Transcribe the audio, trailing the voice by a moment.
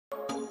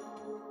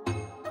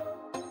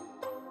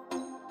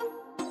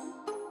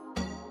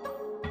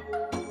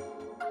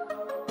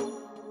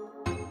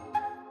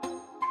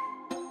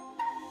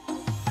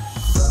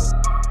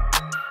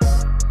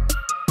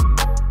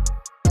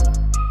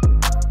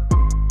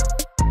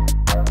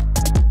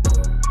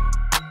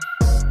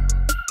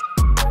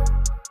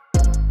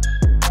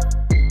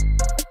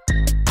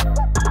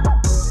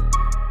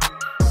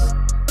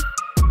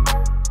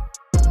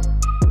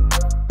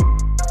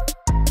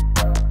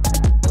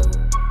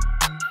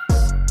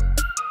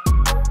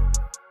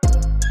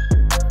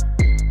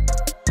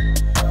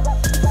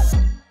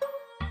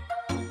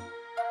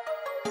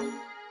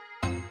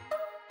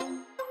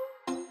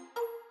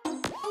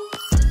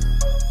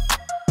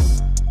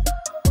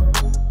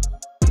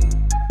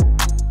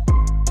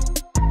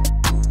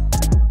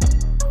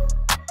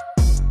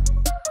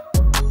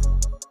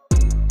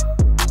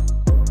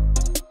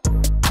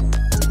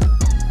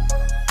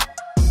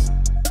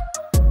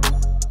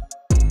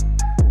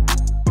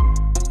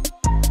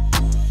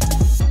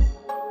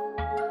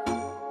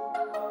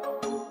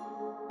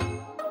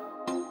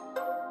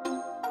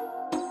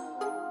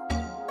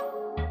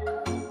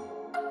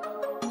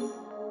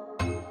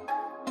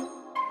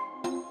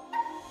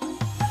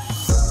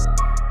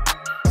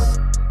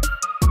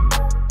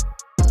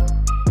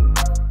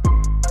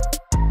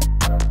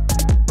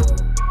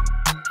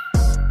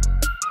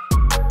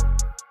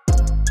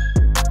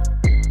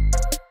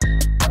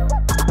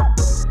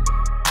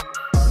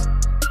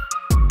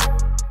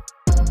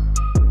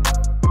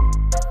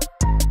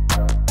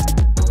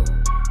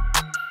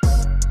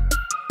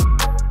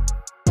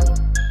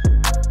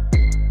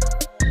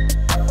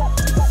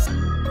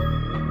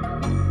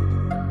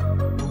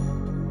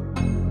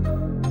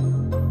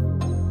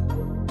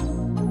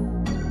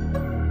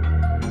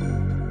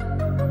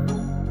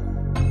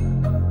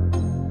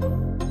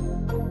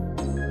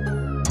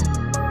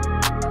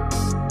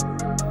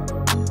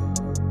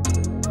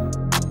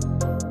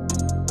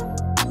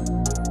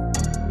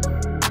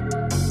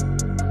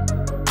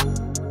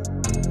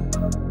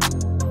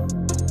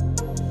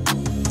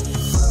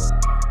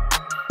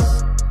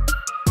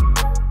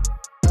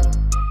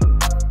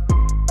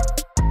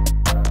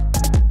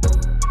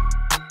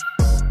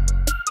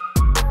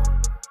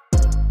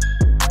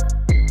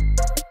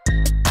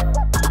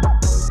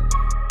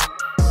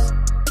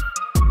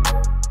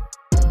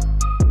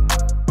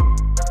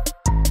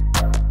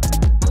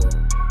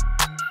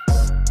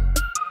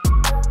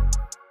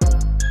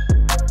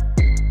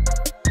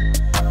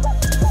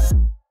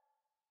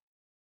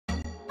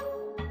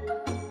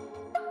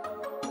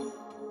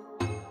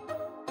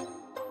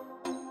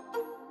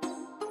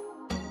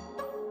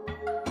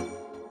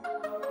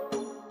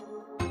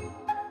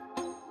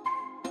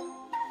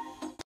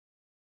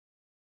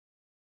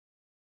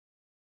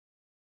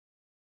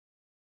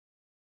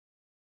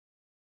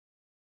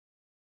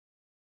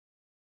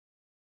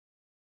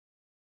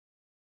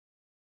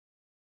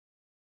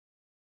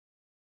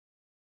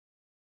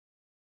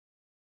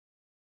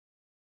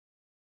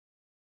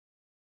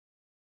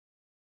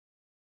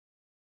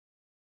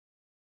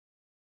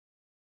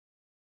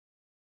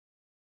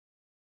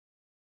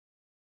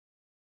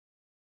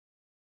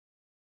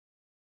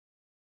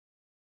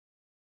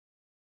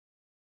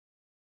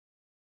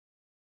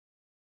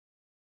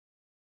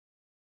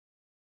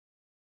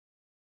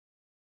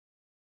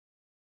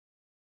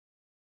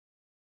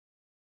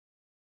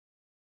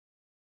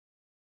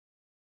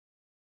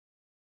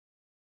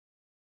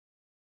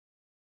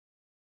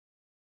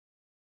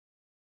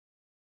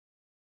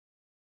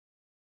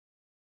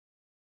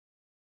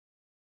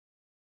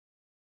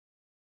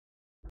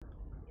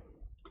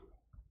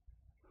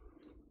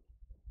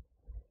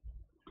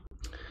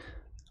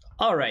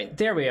All right,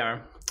 there we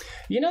are.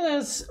 You know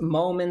those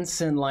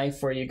moments in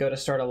life where you go to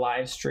start a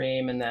live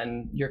stream and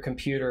then your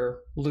computer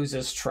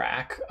loses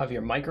track of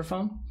your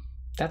microphone?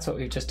 That's what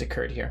we've just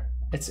occurred here.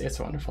 It's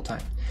a wonderful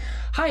time.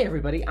 Hi,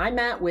 everybody. I'm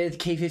Matt with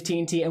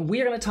K15T, and we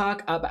are going to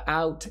talk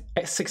about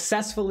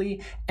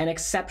successfully and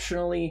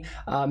exceptionally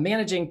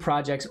managing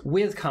projects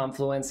with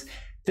Confluence.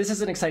 This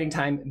is an exciting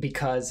time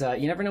because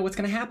you never know what's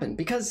going to happen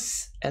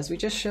because, as we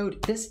just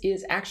showed, this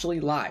is actually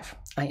live.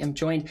 I am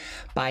joined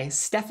by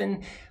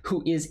Stefan,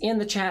 who is in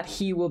the chat.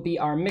 He will be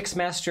our mix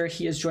master.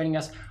 He is joining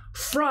us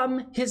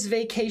from his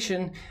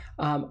vacation.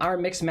 Our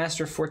mix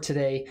master for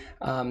today,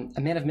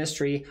 a man of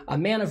mystery, a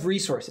man of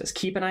resources.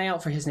 Keep an eye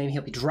out for his name.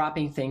 He'll be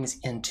dropping things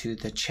into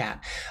the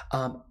chat.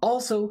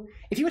 Also,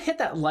 if you would hit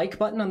that like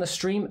button on the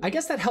stream, I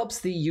guess that helps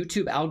the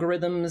YouTube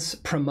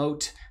algorithms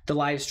promote the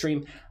live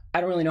stream. I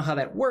don't really know how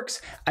that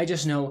works. I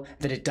just know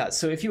that it does.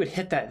 So if you would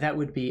hit that, that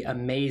would be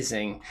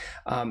amazing.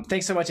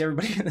 Thanks so much,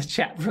 everybody in the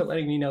chat, for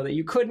letting me know that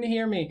you couldn't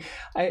hear me.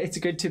 It's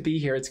good to be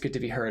here. It's good to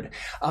be heard.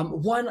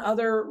 One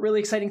other really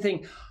exciting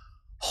thing.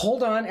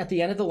 Hold on at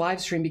the end of the live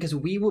stream because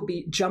we will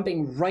be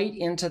jumping right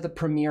into the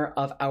premiere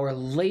of our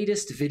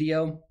latest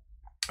video.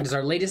 It is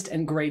our latest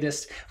and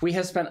greatest. We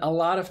have spent a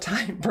lot of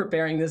time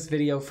preparing this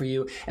video for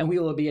you, and we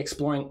will be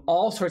exploring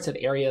all sorts of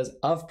areas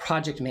of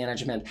project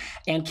management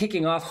and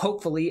kicking off,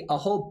 hopefully, a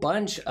whole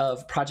bunch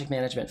of project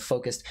management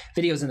focused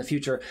videos in the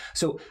future.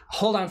 So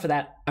hold on for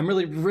that. I'm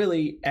really,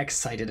 really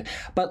excited.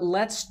 But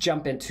let's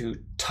jump into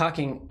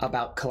talking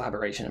about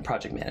collaboration and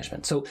project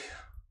management. So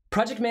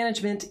project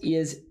management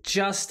is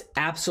just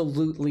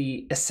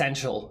absolutely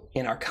essential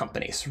in our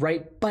companies,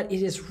 right? But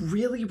it is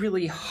really,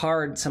 really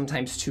hard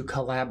sometimes to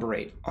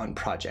collaborate on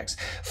projects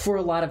for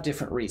a lot of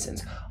different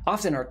reasons.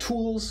 Often our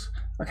tools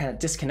are kind of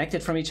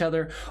disconnected from each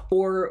other,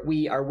 or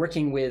we are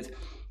working with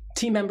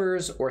team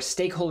members or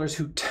stakeholders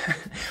who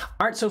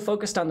aren't so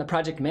focused on the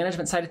project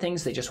management side of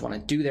things. They just want to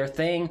do their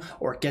thing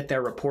or get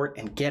their report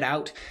and get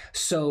out.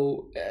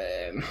 So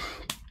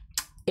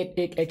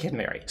It can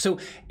vary. So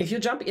if you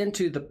jump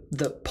into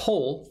the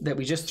poll that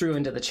we just threw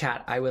into the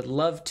chat, I would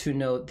love to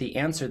know the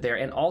answer there.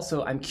 And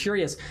also, I'm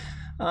curious,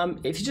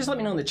 if you just let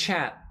me know in the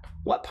chat,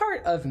 what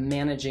part of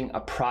managing a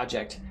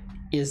project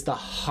is the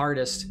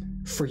hardest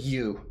for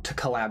you to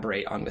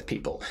collaborate on with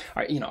people?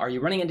 Are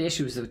you running into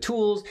issues with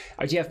tools?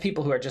 Or do you have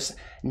people who are just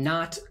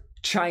not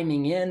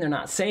chiming in, they're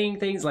not saying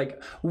things?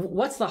 Like,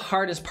 what's the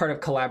hardest part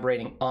of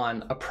collaborating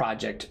on a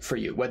project for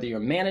you? Whether you're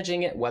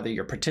managing it, whether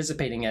you're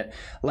participating in it,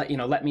 let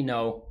me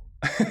know.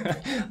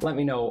 Let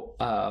me know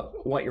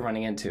what you're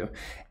running into.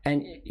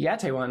 And yeah,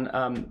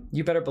 Taewon,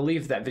 you better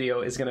believe that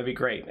video is going to be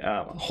great.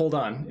 Hold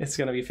on, it's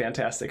going to be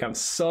fantastic. I'm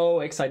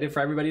so excited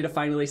for everybody to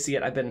finally see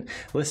it. I've been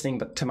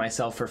listening to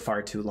myself for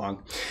far too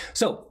long.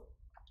 So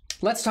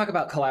let's talk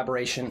about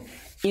collaboration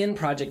in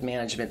project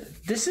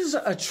management. This is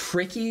a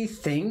tricky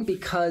thing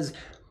because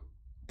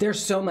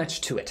there's so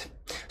much to it.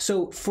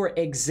 So for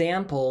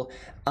example,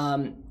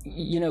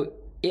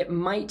 it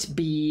might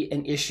be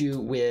an issue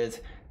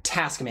with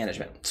task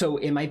management. So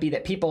it might be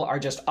that people are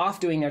just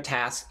off doing their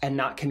tasks and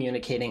not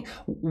communicating.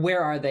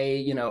 Where are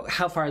they?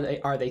 How far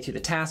are they through the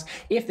task?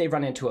 If they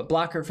run into a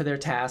blocker for their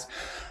task,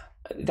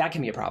 that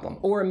can be a problem.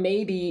 Or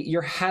maybe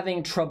you're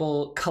having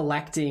trouble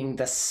collecting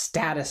the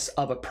status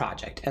of a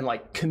project and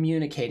like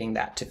communicating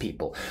that to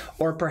people.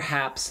 Or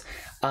perhaps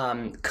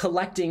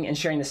collecting and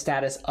sharing the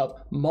status of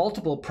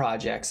multiple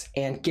projects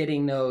and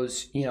getting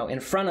those, in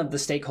front of the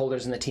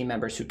stakeholders and the team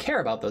members who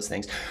care about those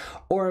things.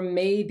 Or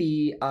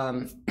maybe,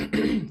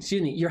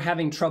 you're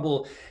having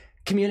trouble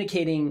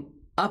communicating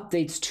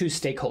updates to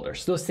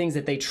stakeholders, those things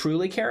that they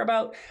truly care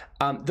about.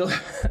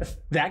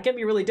 That can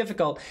be really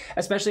difficult,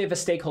 especially if a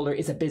stakeholder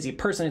is a busy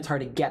person. It's hard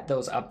to get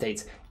those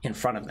updates in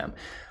front of them.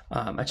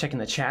 I'm checking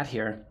the chat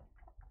here.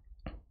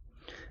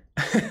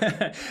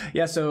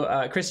 Yeah,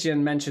 so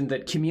Christian mentioned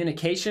that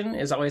communication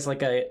is always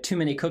like a too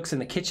many cooks in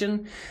the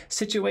kitchen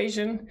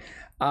situation.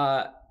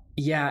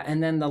 Yeah,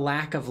 and then the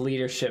lack of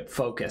leadership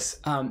focus.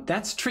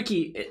 That's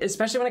tricky,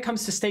 especially when it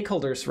comes to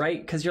stakeholders,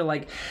 right? Because you're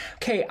like,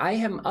 okay, I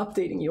am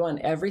updating you on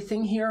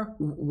everything here.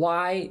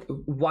 Why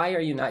are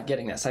you not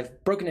getting this?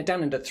 I've broken it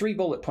down into 3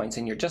 bullet points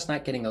and you're just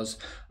not getting those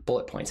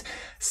bullet points.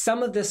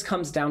 Some of this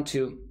comes down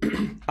to,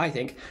 I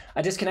think,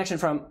 a disconnection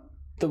from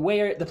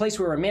the place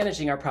where we're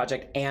managing our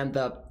project and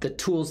the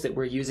tools that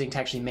we're using to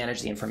actually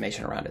manage the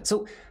information around it.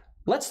 So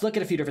let's look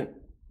at a few different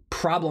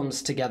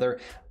problems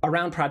together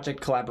around project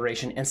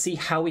collaboration and see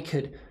how we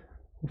could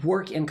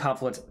work in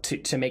Confluence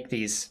to make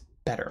these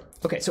better.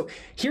 Okay, so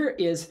here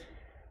is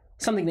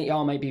something that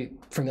y'all might be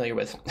familiar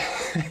with.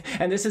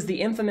 And this is the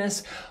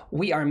infamous,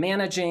 we are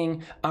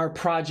managing our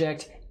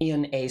project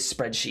in a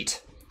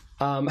spreadsheet.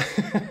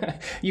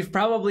 You've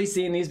probably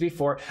seen these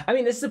before. I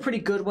mean, this is a pretty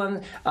good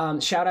one.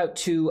 Shout out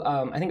to,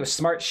 I think it was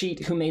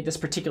Smartsheet who made this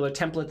particular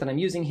template that I'm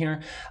using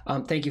here.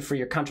 Thank you for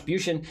your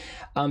contribution.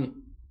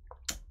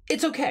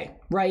 it's okay,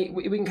 right?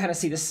 We can kind of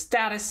see the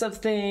status of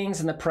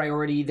things and the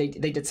priority. They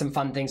did some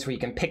fun things where you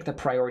can pick the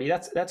priority.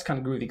 That's kind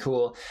of groovy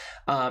cool.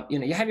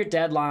 You have your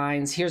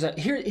deadlines.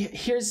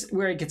 Here's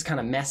where it gets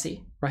kind of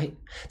messy, right?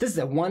 This is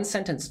a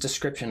 1-sentence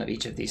description of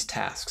each of these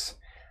tasks.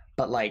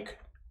 But like,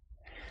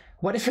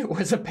 what if it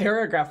was a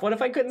paragraph? What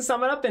if I couldn't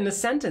sum it up in a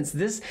sentence?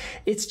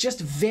 It's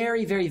just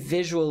very, very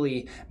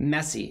visually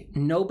messy.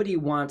 Nobody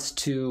wants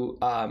to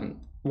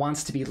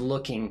be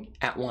looking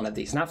at one of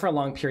these, not for a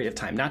long period of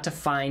time, not to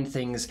find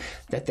things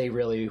that they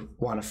really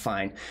want to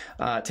find.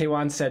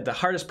 Taewon said the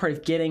hardest part is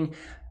getting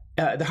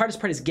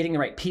the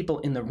right people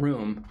in the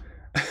room.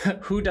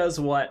 Who does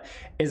what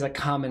is a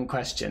common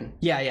question.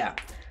 Yeah.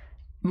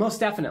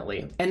 Most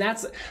definitely. And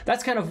that's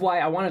kind of why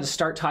I wanted to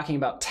start talking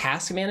about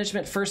task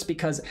management first,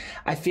 because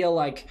I feel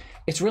like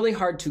it's really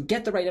hard to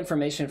get the right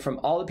information from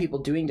all the people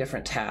doing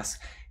different tasks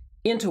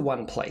into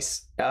one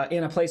place,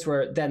 in a place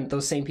where then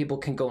those same people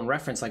can go and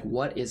reference, like,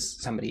 what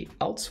is somebody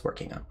else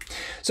working on?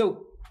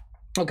 So,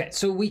 okay,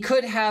 so we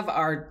could have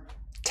our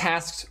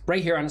tasks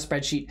right here on a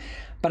spreadsheet,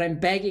 but I'm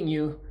begging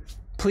you,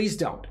 please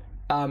don't.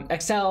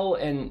 Excel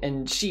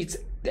and Sheets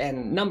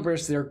and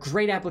Numbers, they're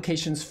great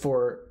applications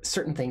for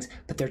certain things,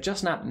 but they're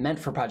just not meant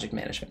for project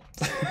management.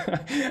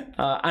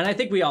 And I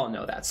think we all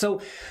know that.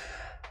 So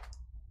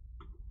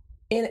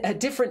in a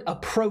different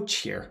approach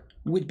here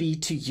would be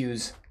to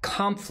use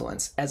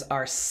Confluence as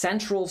our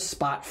central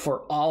spot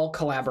for all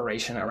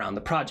collaboration around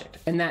the project.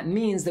 And that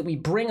means that we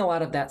bring a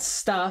lot of that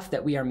stuff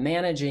that we are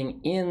managing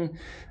in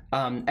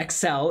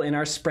Excel in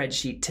our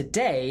spreadsheet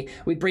today,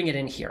 we bring it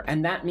in here.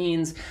 And that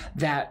means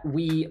that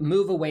we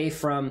move away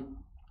from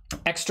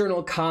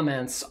external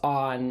comments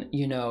on,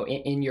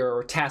 in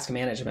your task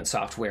management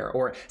software,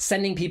 or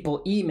sending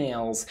people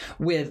emails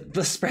with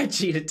the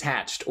spreadsheet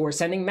attached, or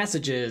sending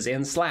messages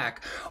in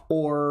Slack,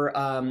 or,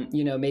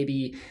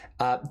 maybe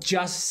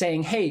just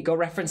saying, hey, go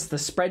reference the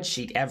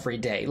spreadsheet every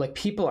day. Like,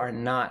 people are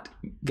not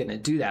going to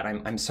do that,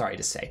 I'm sorry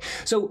to say.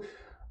 So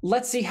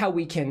let's see how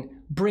we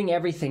can bring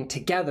everything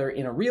together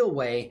in a real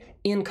way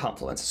in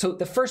Confluence. So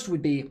the first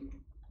would be,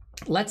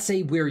 let's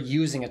say we're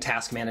using a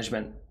task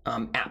management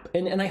app,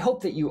 and I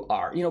hope that you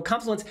are.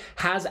 Confluence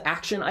has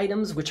action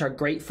items, which are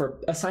great for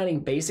assigning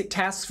basic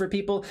tasks for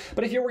people.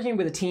 But if you're working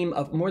with a team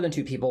of more than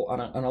 2 people on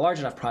a large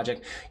enough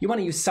project, you want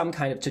to use some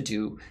kind of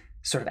to-do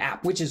sort of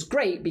app, which is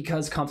great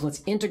because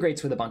Confluence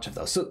integrates with a bunch of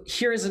those. So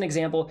here is an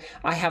example.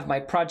 I have my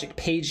project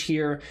page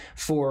here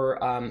for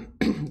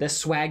the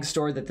swag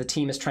store that the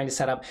team is trying to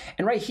set up.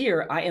 And right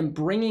here, I am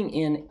bringing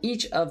in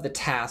each of the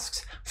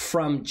tasks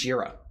from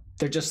Jira.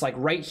 They're just like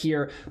right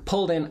here,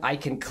 pulled in. I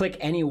can click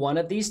any one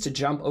of these to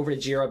jump over to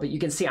Jira, but you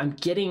can see I'm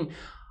getting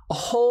a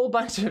whole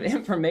bunch of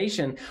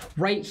information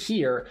right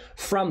here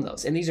from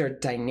those. And these are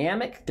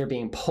dynamic. They're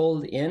being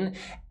pulled in.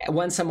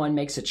 When someone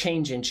makes a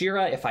change in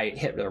Jira, if I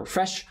hit the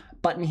refresh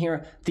button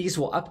here, these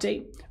will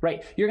update,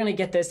 right? You're gonna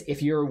get this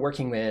if you're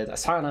working with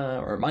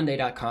Asana or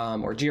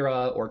Monday.com or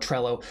Jira or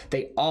Trello.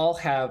 They all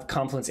have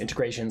Confluence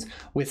integrations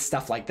with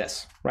stuff like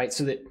this, right?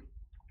 So that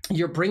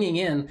you're bringing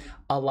in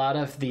a lot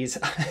of these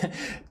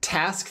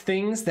task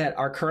things that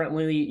are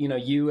currently,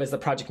 you as the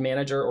project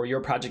manager or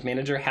your project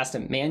manager has to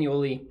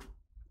manually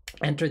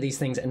enter these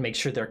things and make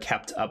sure they're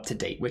kept up to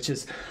date, which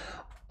is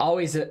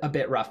always a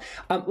bit rough.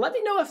 Let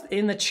me know if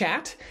in the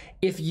chat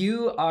if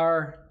you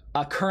are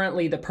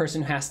currently the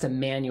person who has to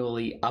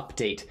manually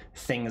update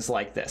things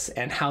like this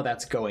and how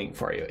that's going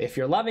for you. If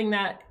you're loving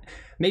that,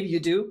 maybe you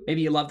do.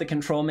 Maybe you love the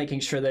control, making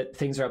sure that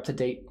things are up to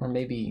date, or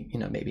maybe,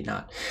 maybe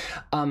not.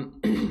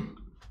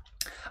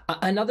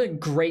 Another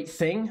great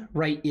thing,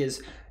 right,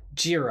 is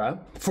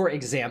Jira, for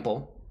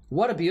example.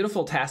 What a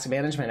beautiful task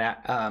management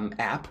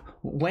app.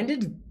 When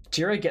did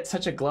Jira get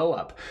such a glow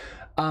up?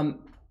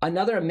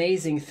 Another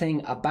amazing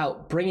thing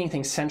about bringing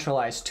things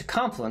centralized to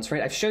Confluence,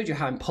 right? I've showed you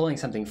how I'm pulling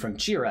something from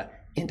Jira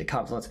into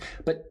Confluence,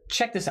 but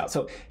check this out.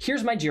 So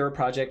here's my Jira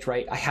project,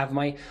 right? I have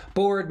my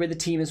board where the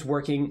team is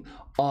working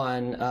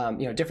on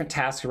different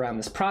tasks around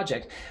this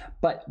project,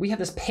 but we have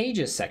this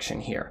pages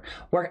section here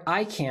where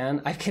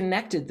I've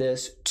connected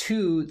this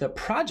to the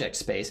project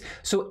space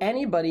so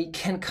anybody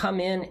can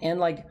come in and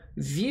like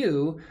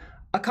view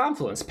a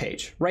Confluence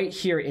page right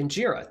here in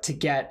Jira to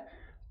get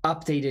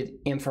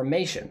updated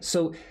information.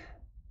 So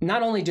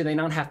not only do they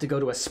not have to go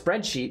to a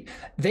spreadsheet,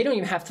 they don't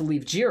even have to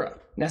leave Jira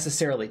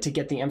necessarily to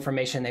get the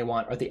information they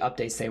want or the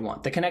updates they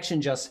want. The connection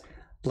just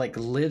like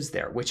lives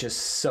there, which is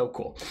so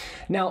cool.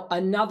 Now,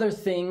 another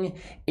thing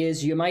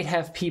is you might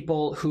have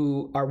people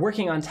who are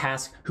working on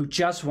tasks who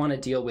just want to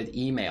deal with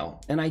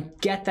email. And I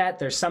get that.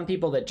 There's some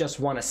people that just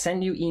want to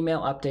send you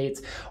email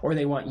updates, or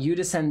they want you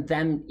to send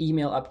them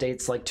email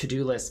updates like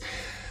to-do lists.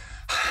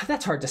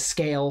 That's hard to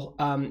scale.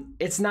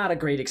 It's not a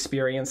great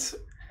experience.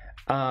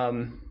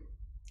 I'm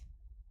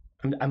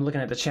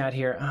looking at the chat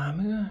here.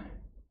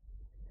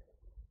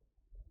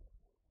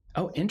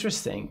 Oh,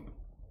 interesting.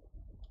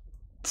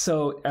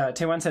 So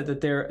Taewon said that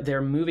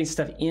they're moving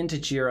stuff into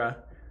Jira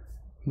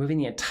Moving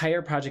the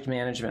entire project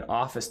management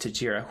office to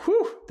Jira.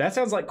 Whew, that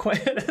sounds like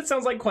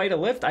quite a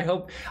lift. I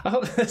hope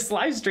this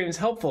live stream is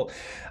helpful.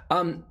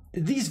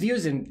 These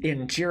views in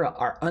Jira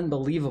are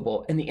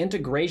unbelievable, and the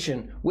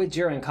integration with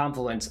Jira and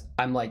Confluence,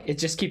 I'm like, it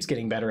just keeps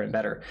getting better and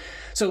better.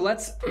 So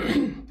let's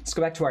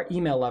go back to our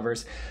email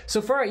lovers.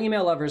 So for our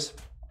email lovers,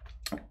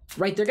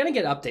 right, they're going to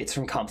get updates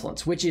from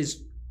Confluence, which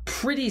is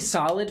pretty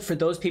solid for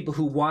those people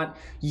who want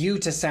you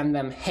to send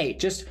them, hey,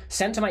 just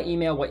send to my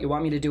email what you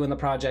want me to do in the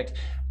project.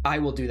 I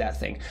will do that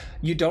thing.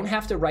 You don't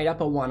have to write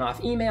up a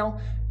one-off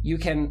email. You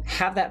can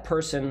have that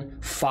person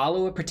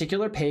follow a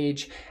particular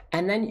page,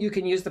 and then you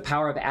can use the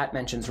power of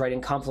 @mentions right in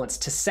Confluence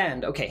to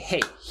send, okay,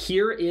 hey,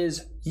 here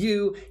is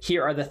you,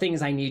 here are the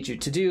things I need you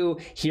to do,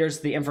 here's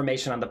the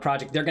information on the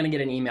project. They're gonna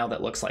get an email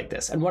that looks like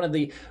this. And one of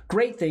the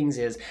great things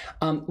is,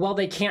 while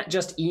they can't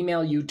just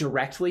email you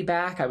directly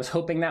back, I was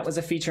hoping that was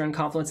a feature in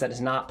Confluence that is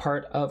not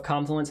part of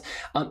Confluence,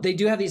 they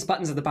do have these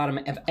buttons at the bottom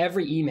of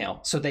every email,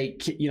 so they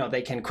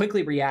can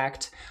quickly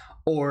react,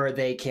 or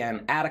they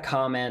can add a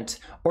comment,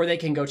 or they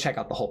can go check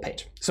out the whole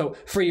page. So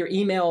for your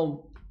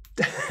email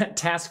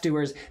task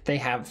doers, they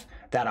have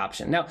that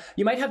option. Now,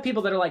 you might have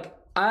people that are like,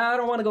 I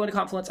don't want to go into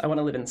Confluence, I want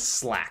to live in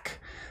Slack.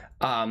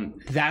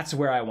 That's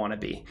where I want to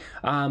be.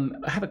 I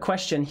have a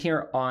question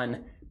here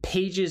on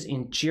pages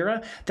in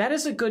Jira. That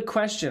is a good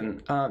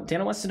question.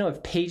 Dana wants to know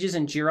if pages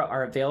in Jira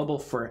are available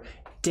for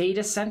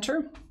data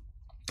center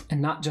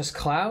and not just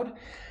cloud.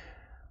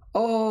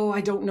 Oh,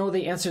 I don't know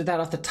the answer to that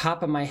off the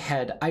top of my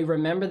head. I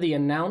remember the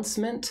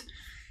announcement.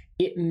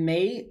 It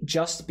may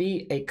just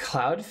be a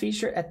cloud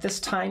feature at this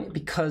time,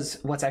 because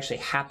what's actually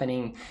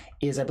happening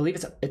is I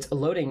believe it's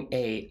loading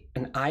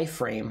an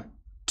iframe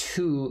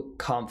to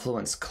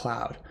Confluence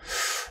Cloud.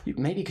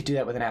 Maybe you could do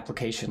that with an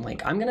application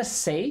link. I'm gonna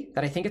say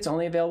that I think it's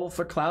only available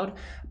for cloud,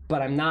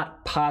 but I'm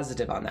not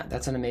positive on that.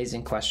 That's an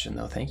amazing question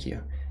though, thank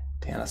you,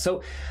 Dana.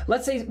 So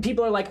let's say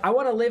people are like, I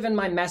wanna live in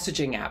my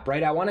messaging app,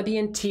 right? I wanna be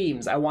in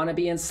Teams, I wanna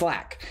be in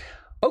Slack.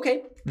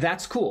 Okay,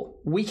 that's cool.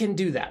 We can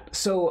do that.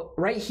 So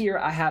right here,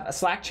 I have a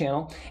Slack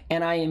channel,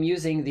 and I am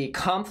using the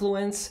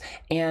Confluence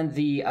and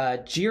the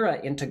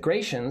Jira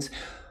integrations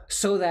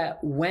so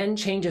that when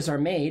changes are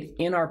made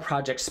in our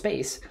project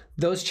space,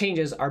 those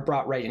changes are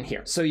brought right in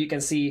here. So you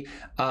can see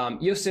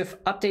Yusuf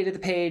updated the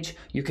page,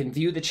 you can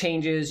view the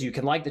changes, you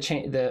can like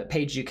the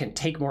page, you can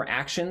take more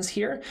actions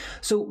here.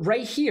 So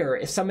right here,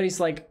 if somebody's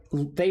like,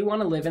 they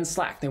want to live in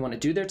Slack, they want to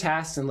do their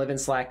tasks and live in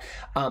Slack,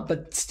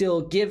 but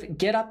still get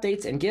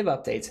updates and give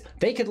updates,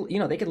 they could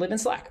live in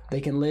Slack, they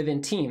can live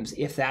in Teams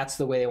if that's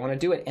the way they want to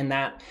do it, and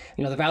that,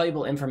 the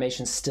valuable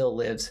information still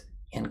lives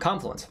in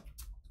Confluence.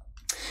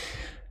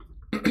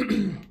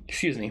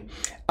 Excuse me.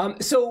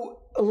 So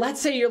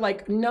let's say you're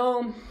like,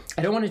 no,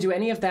 I don't want to do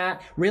any of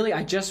that. Really,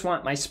 I just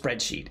want my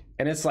spreadsheet.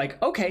 And it's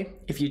like, okay,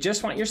 if you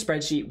just want your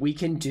spreadsheet, we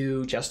can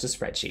do just a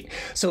spreadsheet.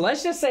 So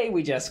let's just say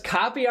we just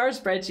copy our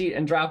spreadsheet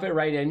and drop it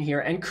right in here.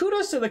 And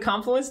kudos to the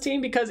Confluence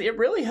team, because it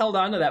really held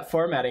on to that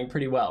formatting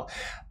pretty well.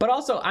 But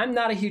also, I'm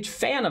not a huge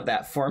fan of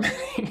that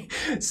formatting.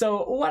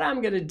 So what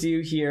I'm going to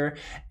do here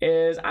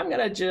is I'm going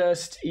to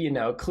just,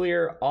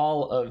 clear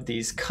all of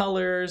these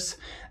colors.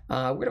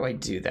 Where do I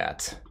do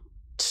that?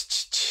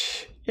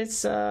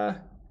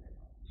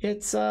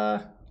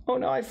 Oh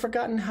no, I've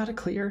forgotten how to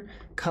clear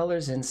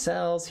colors in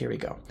cells. Here we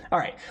go. All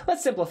right,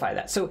 let's simplify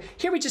that. So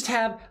here we just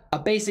have a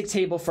basic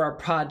table for our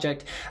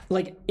project.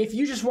 Like if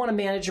you just want to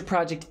manage your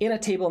project in a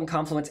table in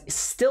Confluence, it's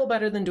still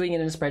better than doing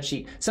it in a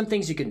spreadsheet. Some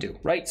things you can do,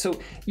 right? So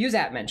use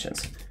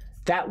 @mentions.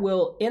 That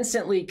will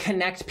instantly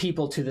connect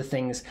people to the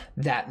things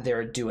that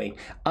they're doing.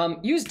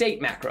 Use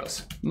date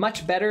macros,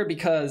 much better,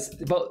 because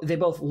they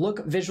both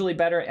look visually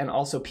better, and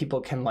also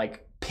people can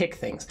pick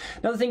things.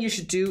 Another thing you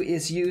should do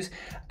is use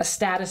a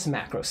status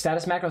macro.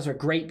 Status macros are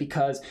great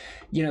because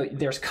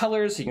there's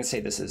colors, so you can say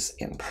this is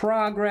in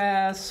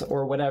progress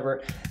or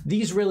whatever.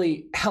 These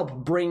really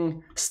help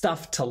bring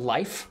stuff to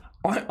life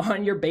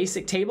on your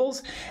basic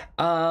tables.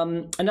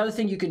 Another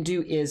thing you can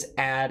do is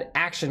add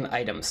action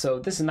items. So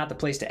this is not the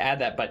place to add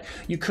that, but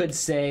you could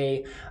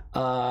say,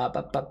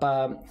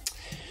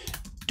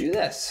 do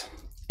this.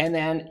 And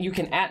then you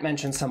can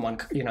 @mention someone,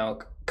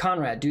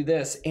 Conrad, do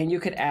this, and you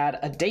could add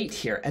a date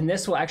here, and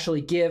this will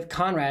actually give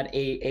Conrad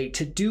a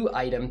to-do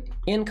item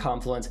in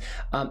Confluence.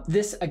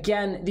 This,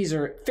 again, these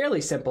are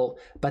fairly simple,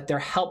 but they're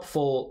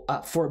helpful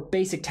for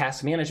basic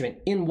task management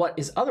in what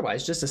is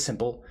otherwise just a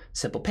simple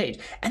page.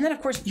 And then,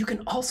 of course, you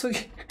can also,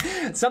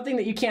 something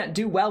that you can't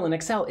do well in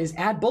Excel is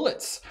add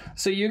bullets.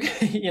 So you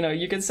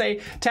can say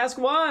task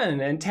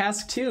 1 and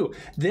task 2.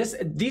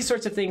 These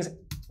sorts of things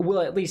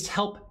will at least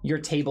help your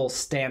table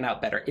stand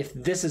out better if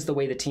this is the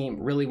way the team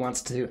really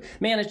wants to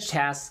manage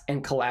tasks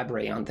and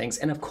collaborate on things.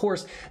 And of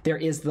course, there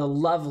is the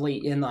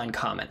lovely inline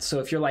comments. So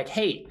if you're like,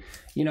 hey,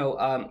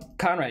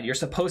 Conrad, you're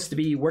supposed to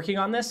be working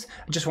on this,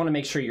 I just want to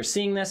make sure you're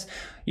seeing this,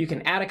 you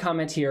can add a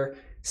comment here,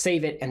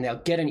 save it, and they'll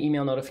get an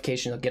email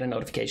notification, they'll get a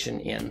notification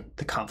in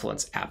the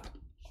Confluence app.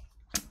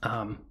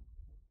 All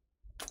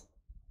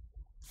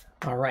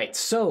right,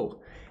 so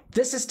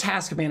this is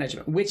task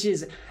management, which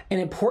is an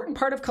important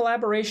part of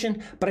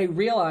collaboration, but I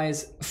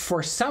realize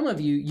for some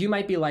of you, you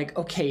might be like,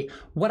 okay,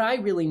 what I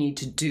really need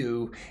to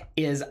do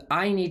is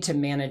I need to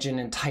manage an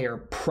entire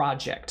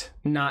project,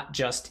 not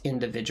just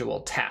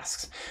individual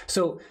tasks.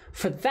 So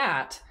for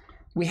that,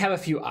 we have a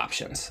few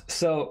options.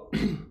 So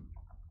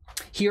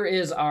here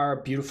is our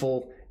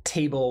beautiful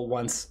table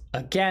once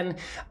again.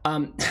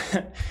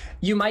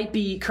 You might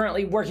be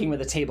currently working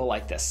with a table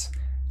like this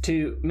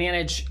to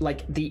manage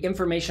like the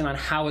information on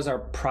how is our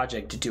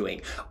project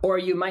doing, or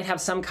you might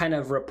have some kind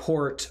of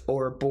report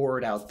or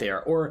board out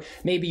there, or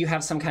maybe you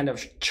have some kind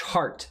of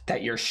chart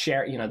that you're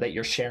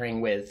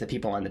sharing with the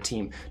people on the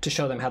team to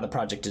show them how the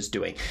project is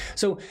doing.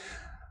 So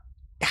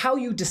how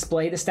you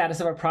display the status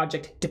of a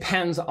project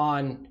depends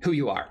on who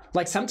you are.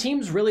 Like some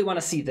teams really want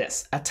to see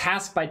this, a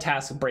task by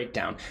task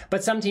breakdown,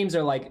 but some teams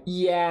are like,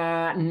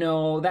 yeah,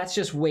 no, that's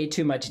just way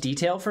too much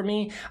detail for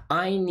me.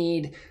 I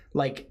need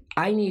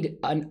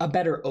a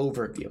better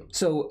overview.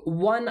 So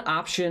one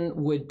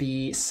option would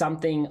be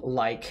something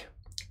like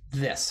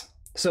this.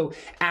 So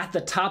at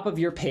the top of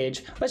your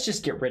page, let's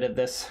just get rid of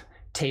this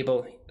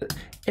table.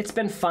 It's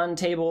been fun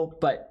table,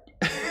 but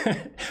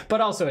but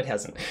also it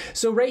hasn't.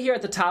 So right here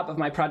at the top of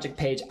my project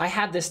page, I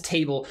have this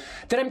table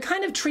that I'm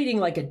kind of treating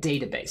like a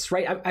database,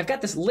 right? I've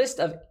got this list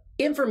of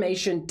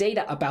information,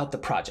 data about the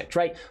project,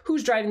 right?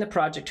 Who's driving the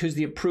project, who's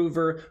the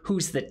approver,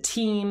 who's the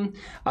team.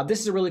 This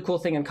is a really cool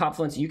thing in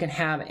Confluence. You can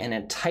have an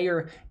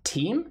entire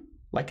team,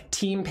 like a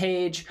team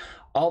page.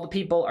 All the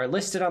people are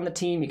listed on the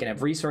team. You can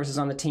have resources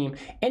on the team,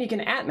 and you can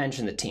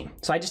 @mention the team.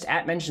 So I just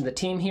 @mentioned the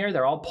team here.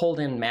 They're all pulled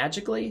in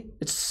magically.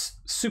 It's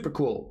super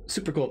cool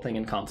thing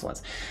in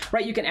Confluence,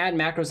 right? You can add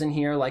macros in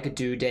here like a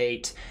due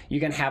date. You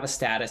can have a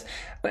status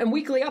and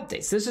weekly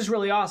updates. This is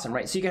really awesome,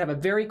 right? So you can have a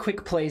very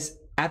quick place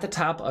at the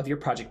top of your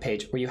project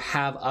page where you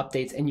have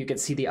updates, and you can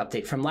see the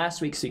update from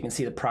last week, so you can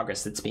see the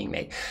progress that's being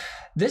made.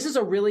 This is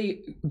a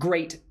really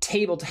great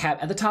table to have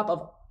at the top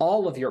of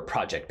all of your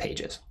project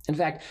pages. In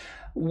fact,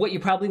 what you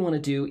probably want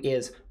to do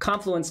is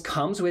Confluence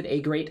comes with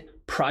a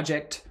great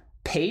project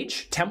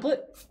page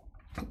template.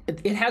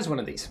 It has one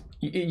of these.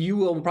 You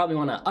will probably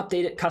want to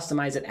update it,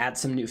 customize it, add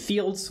some new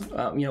fields,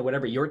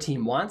 whatever your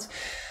team wants,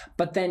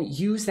 but then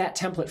use that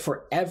template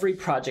for every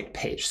project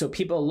page. So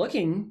people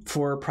looking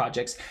for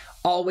projects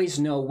always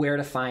know where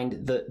to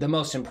find the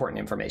most important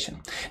information.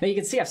 Now you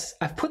can see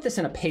I've put this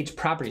in a page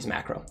properties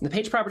macro. The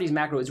page properties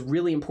macro is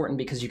really important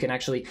because you can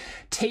actually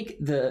take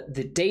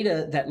the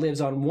data that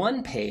lives on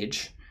one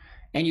page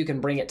and you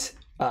can bring it,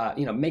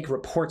 make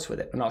reports with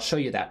it. And I'll show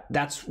you that.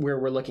 That's where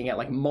we're looking at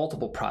like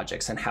multiple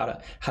projects and how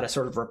to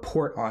sort of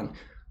report on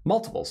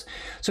multiples.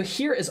 So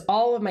here is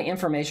all of my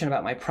information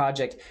about my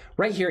project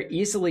right here,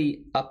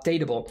 easily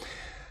updatable.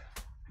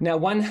 Now,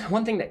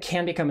 one thing that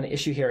can become an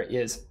issue here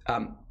is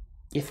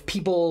if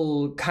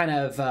people kind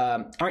of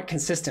aren't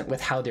consistent with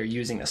how they're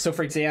using this. So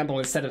for example,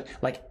 instead of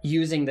like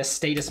using the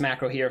status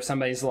macro here, if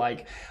somebody's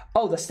like,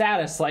 oh, the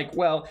status, like,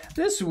 well,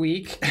 this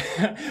week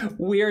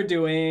we're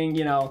doing,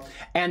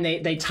 and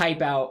they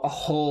type out a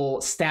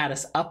whole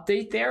status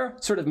update there,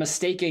 sort of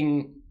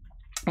mistakenly,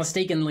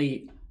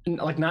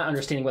 like not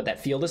understanding what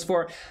that field is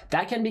for,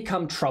 that can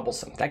become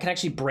troublesome. That can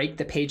actually break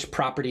the page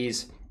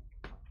properties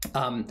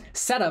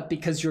setup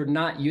because you're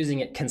not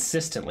using it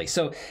consistently.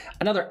 So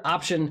another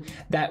option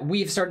that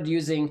we've started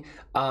using,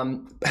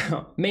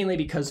 mainly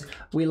because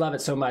we love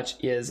it so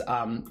much, is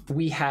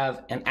we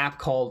have an app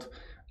called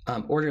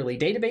Orderly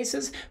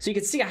Databases. So you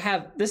can see I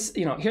have this,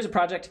 here's a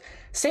project,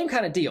 same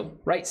kind of deal,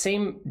 right?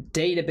 Same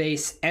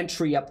database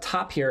entry up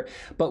top here.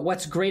 But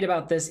what's great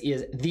about this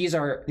is these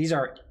are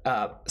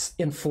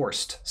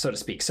enforced, so to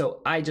speak.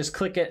 So I just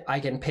click it, I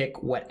can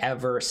pick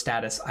whatever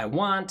status I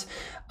want.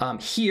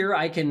 Here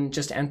I can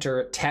just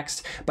enter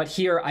text, but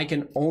here I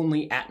can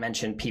only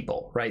 @mention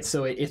people, right?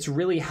 So it's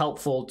really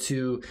helpful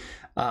to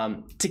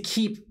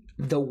keep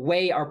the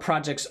way our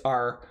projects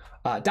are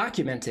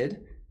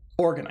documented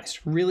organized,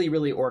 really,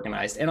 really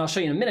organized. And I'll show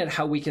you in a minute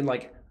how we can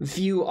like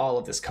view all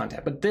of this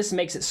content, but this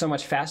makes it so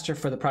much faster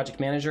for the project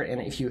manager. And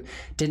if you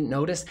didn't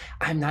notice,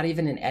 I'm not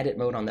even in edit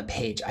mode on the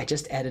page. I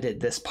just edited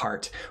this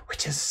part,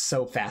 which is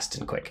so fast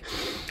and quick.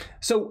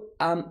 So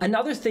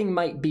another thing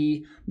might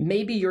be,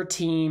 maybe your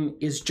team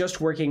is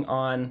just working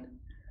on,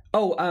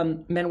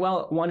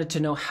 Manuel wanted to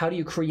know, how do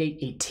you create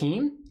a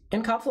team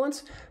in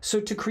Confluence? So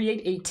to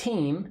create a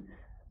team,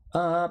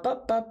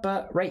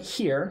 right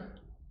here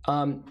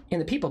in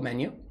the people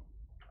menu,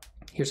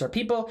 here's our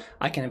people.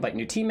 I can invite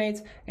new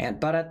teammates,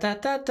 and I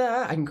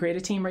can create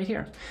a team right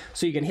here.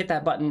 So you can hit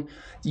that button,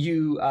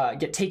 you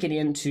get taken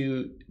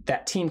into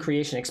that team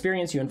creation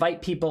experience, you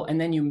invite people,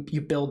 and then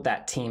you build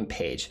that team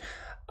page.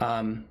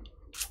 Taiwan,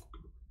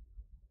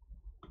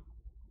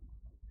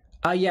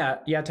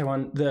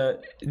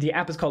 the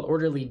app is called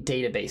Orderly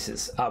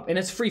Databases, and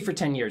it's free for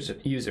 10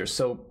 users.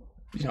 So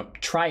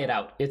try it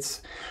out.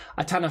 It's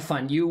a ton of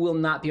fun. You will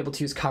not be able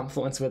to use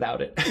Confluence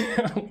without it.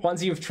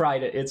 Once you've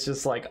tried it, it's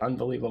just like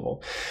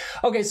unbelievable.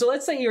 Okay, so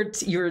let's say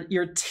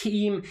your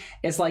team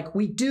is like,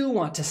 we do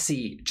want to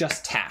see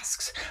just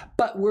tasks,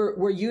 but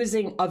we're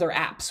using other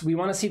apps. We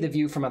want to see the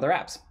view from other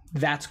apps.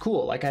 That's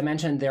cool. Like I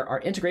mentioned, there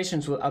are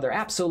integrations with other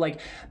apps. So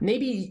like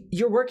maybe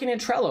you're working in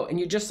Trello and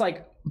you just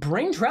like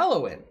bring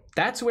Trello in.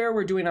 That's where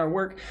we're doing our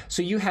work.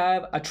 So you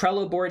have a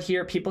Trello board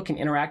here. People can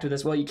interact with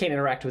this. Well, you can't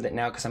interact with it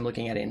now because I'm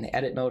looking at it in the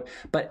edit mode,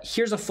 but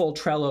here's a full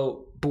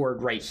Trello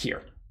board right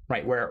here,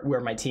 right?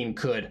 Where my team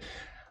could,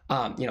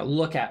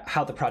 look at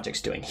how the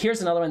project's doing.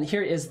 Here's another one.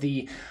 Here is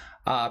the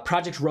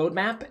project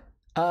roadmap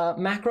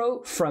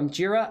macro from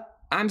Jira.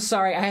 I'm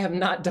sorry, I have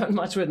not done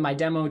much with my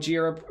demo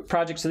Jira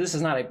project, so this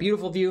is not a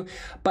beautiful view,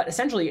 but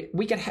essentially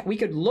we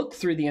could look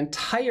through the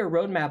entire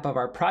roadmap of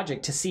our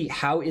project to see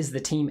how is the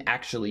team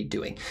actually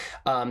doing.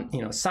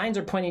 Signs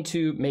are pointing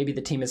to maybe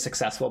the team is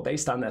successful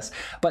based on this,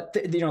 but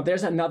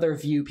there's another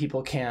view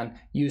people can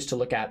use to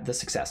look at the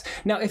success.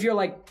 Now, if you're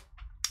like,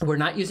 we're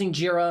not using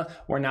Jira,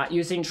 we're not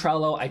using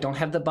Trello, I don't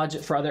have the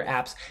budget for other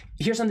apps,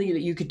 here's something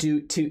that you could do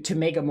to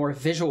make a more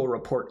visual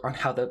report on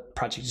how the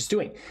project is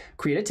doing.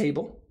 Create a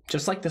table,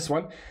 just like this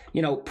one,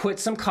 put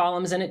some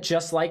columns in it,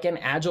 just like an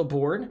Agile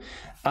board.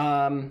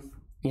 Well,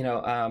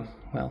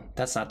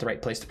 that's not the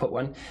right place to put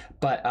one,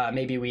 but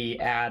maybe we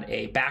add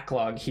a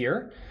backlog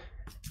here.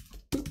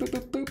 Boop, boop,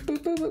 boop, boop, boop,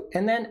 boop, boop.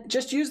 And then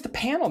just use the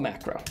panel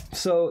macro.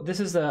 So this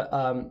is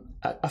a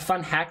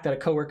fun hack that a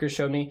coworker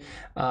showed me.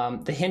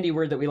 The Hindi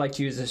word that we like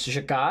to use is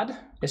jagad.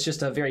 It's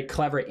just a very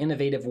clever,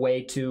 innovative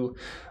way to,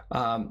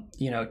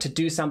 to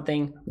do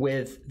something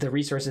with the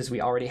resources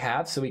we already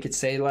have. So we could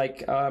say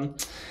like,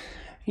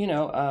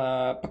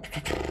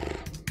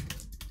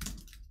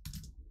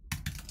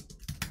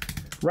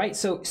 right,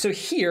 so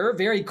here,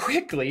 very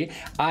quickly,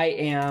 I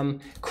am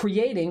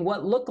creating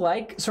what look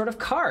like sort of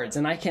cards,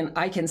 and I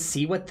can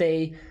see what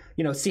they,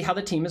 see how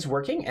the team is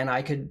working, and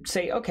I could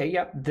say, okay,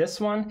 yep, this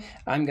one,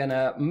 I'm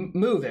gonna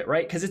move it,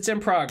 right? Because it's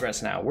in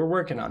progress now, we're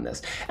working on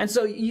this. And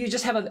so you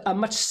just have a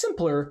much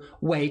simpler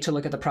way to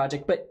look at the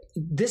project, but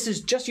this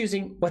is just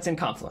using what's in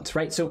Confluence,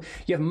 right? So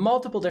you have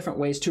multiple different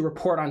ways to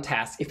report on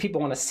tasks if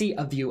people want to see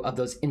a view of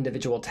those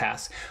individual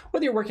tasks,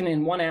 whether you're working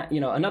in one app,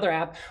 another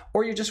app,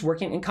 or you're just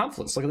working in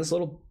Confluence. Look at this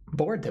little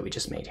board that we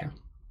just made here.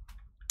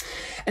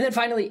 And then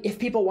finally, if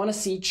people want to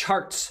see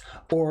charts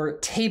or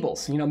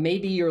tables,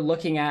 maybe you're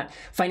looking at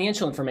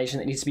financial information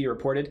that needs to be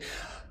reported.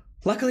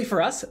 Luckily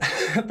for us,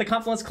 the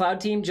Confluence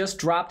Cloud team just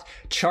dropped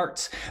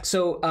charts.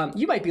 So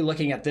you might be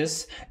looking at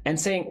this and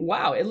saying,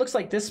 wow, it looks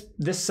like this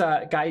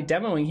guy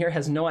demoing here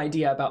has no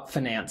idea about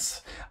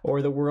finance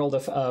or the world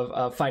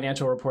of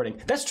financial reporting.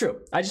 That's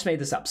true. I just made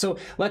this up. So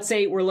let's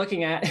say we're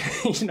looking at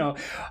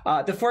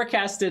the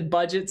forecasted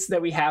budgets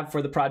that we have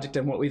for the project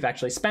and what we've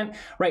actually spent.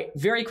 Right.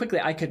 Very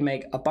quickly, I could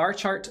make a bar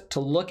chart to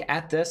look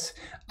at this.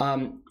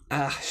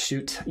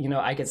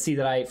 I could see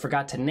that I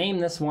forgot to name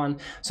this one.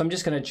 So I'm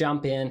just going to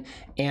jump in.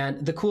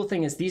 And the cool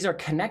thing is these are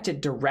connected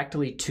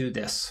directly to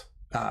this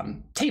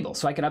table.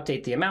 So I can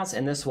update the amounts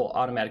and this will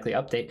automatically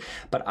update.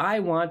 But I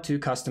want to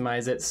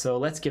customize it. So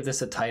let's give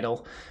this a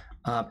title.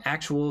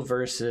 Actual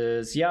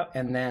versus,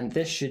 and then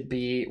this should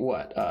be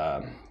what?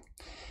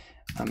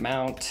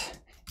 Amount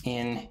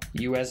in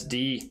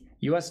USD.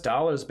 US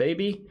dollars,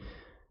 baby.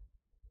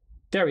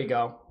 There we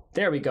go.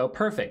 There we go,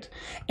 perfect.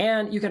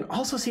 And you can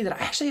also see that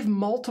I actually have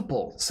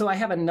multiple. So I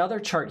have another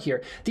chart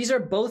here. These are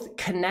both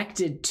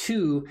connected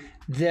to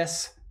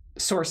this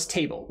source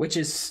table, which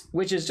is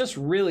just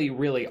really,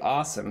 really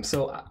awesome.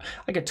 So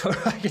I could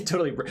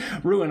totally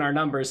ruin our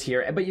numbers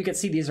here, but you can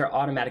see these are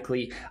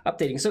automatically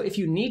updating. So if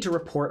you need to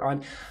report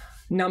on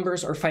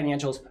numbers or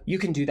financials, you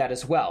can do that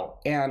as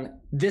well. And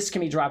this can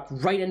be dropped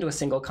right into a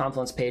single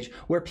Confluence page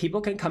where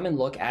people can come and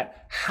look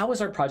at how is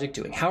our project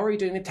doing? How are we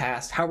doing the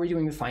tasks? How are we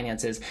doing the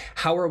finances?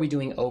 How are we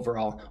doing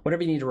overall?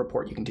 Whatever you need to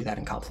report, you can do that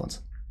in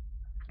Confluence.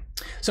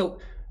 So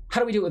how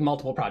do we do it with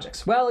multiple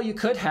projects? Well, you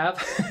could have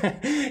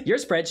your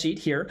spreadsheet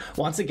here,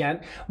 once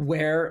again,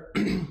 where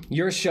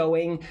you're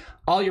showing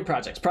all your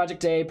projects,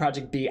 project A,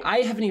 project B. I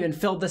haven't even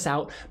filled this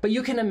out, but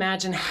you can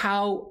imagine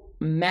how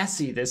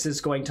messy this is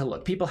going to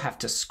look. People have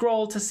to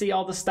scroll to see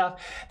all the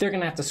stuff. They're going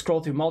to have to scroll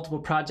through multiple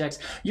projects.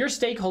 Your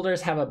stakeholders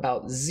have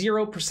about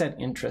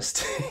 0%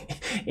 interest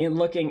in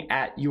looking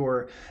at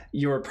your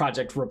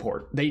project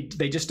report. They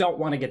just don't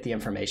want to get the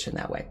information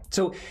that way.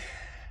 So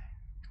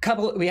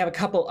we have a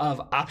couple of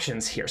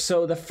options here.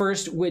 So the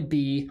first would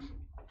be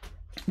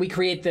we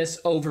create this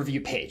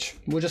overview page.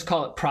 We'll just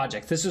call it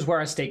project. This is where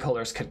our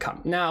stakeholders could come.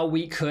 Now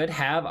we could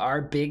have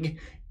our big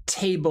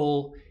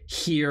table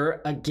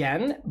here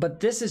again, but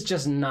this is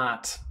just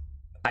not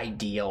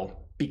ideal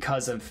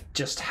because of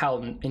just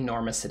how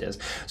enormous it is.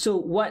 So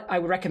what I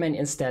would recommend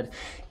instead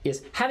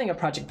is having a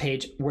project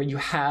page where you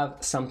have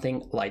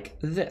something like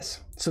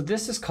this. So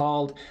this is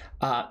called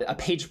a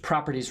page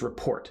properties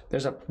report.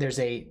 There's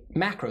a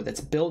macro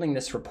that's building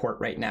this report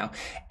right now.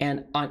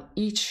 And on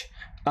each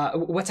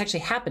what's actually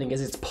happening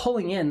is it's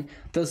pulling in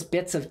those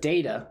bits of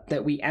data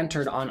that we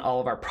entered on all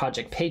of our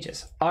project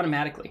pages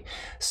automatically.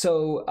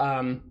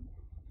 So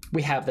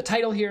we have the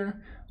title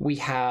here, we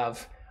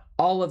have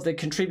all of the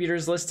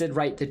contributors listed,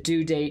 right? The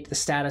due date, the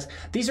status.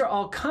 These are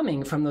all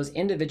coming from those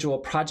individual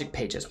project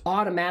pages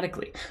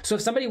automatically. So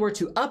if somebody were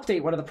to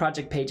update one of the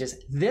project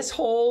pages, this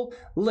whole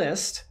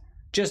list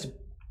just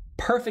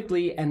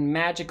perfectly and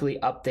magically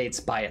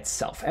updates by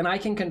itself. And I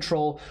can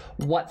control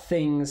what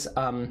things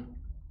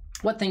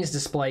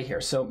display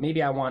here. So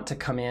maybe I want to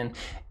come in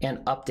and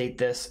update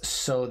this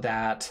so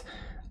that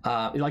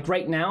like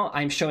right now,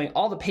 I'm showing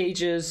all the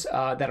pages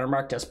that are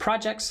marked as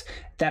projects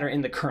that are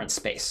in the current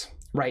space,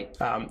 right?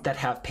 That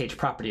have page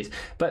properties.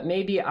 But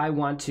maybe I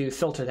want to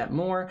filter that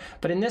more.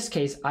 But in this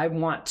case, I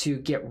want to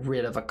get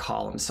rid of a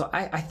column. So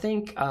I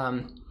think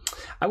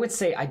I would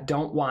say I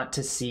don't want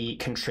to see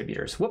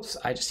contributors. Whoops,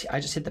 I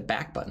just hit the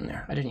back button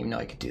there. I didn't even know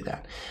I could do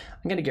that.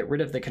 I'm going to get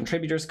rid of the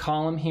contributors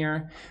column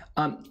here.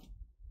 And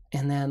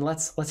then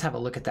let's have a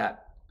look at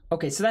that.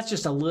 Okay, so that's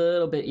just a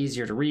little bit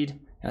easier to read.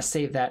 I'm gonna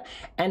save that.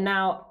 And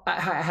now I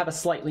have a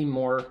slightly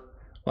more,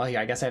 well,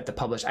 yeah, I guess I have to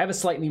publish. I have a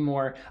slightly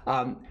more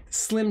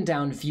slimmed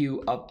down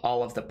view of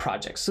all of the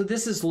projects. So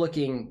this is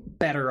looking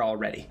better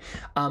already.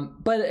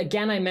 But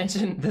again, I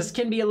mentioned this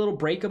can be a little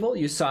breakable.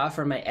 You saw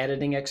from my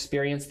editing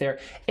experience there,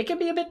 it can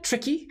be a bit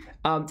tricky.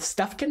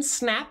 Stuff can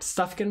snap,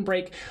 stuff can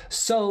break.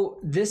 So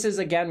this is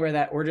again where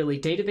that Orderly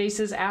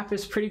Databases app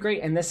is pretty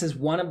great. And this is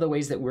one of the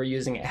ways that we're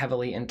using it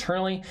heavily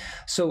internally.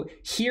 So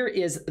here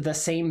is the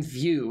same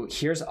view.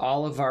 Here's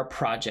all of our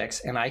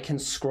projects and I can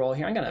scroll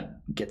here. I'm gonna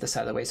get this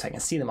out of the way so I can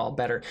see them all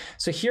better.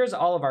 So here's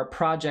all of our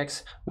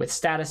projects with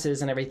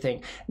statuses and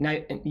everything. Now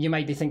you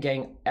might be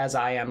thinking, as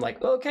I am,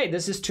 like, okay,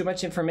 this is too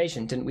much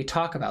information. Didn't we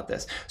talk about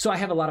this? So I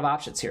have a lot of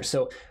options here.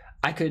 So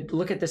I could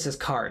look at this as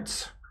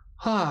cards.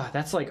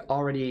 That's like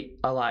already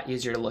a lot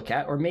easier to look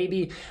at. Or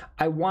maybe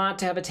I want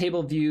to have a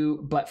table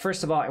view, but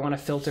first of all, I want to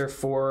filter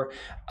for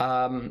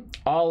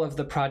all of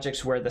the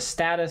projects where the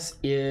status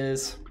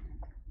is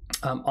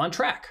on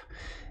track.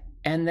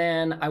 And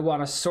then I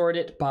want to sort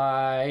it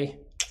by,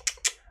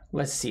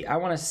 let's see, I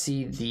want to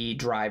see the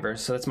drivers.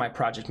 So that's my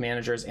project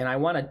managers. And I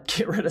want to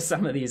get rid of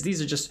some of these.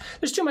 These are just,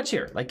 there's too much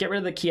here. Like get rid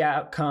of the key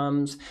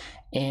outcomes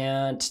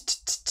and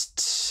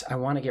I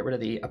want to get rid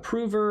of the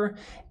approver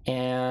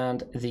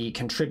and the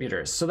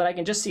contributors so that I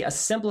can just see a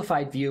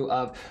simplified view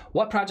of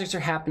what projects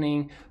are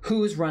happening,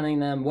 who's running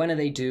them, when do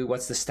they due,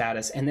 what's the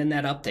status, and then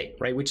that update,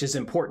 right, which is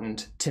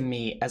important to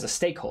me as a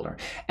stakeholder.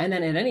 And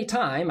then at any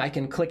time, I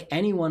can click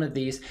any one of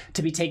these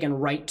to be taken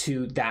right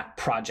to that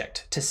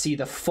project to see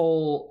the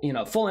full,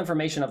 full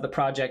information of the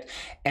project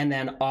and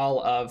then all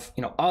of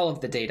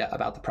the data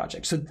about the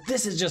project. So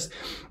this is just,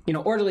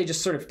 Orderly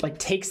just sort of like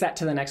takes that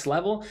to the next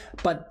level.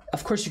 But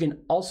of course, you can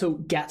also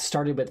get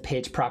started with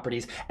page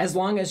properties as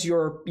long as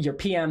your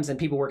PMs and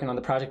people working on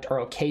the project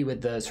are okay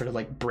with the sort of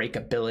like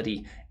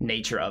breakability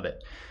nature of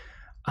it.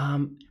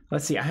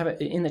 Let's see, I have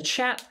it in the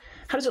chat.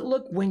 How does it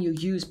look when you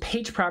use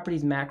page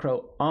properties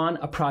macro on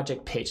a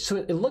project page? So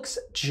it looks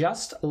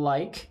just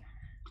like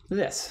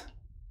this.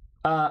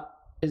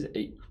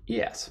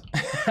 Yes.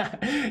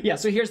 Yeah,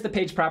 so here's the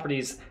page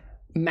properties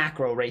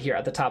macro right here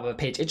at the top of a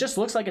page. It just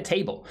looks like a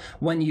table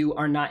when you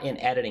are not in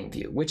editing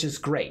view, which is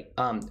great.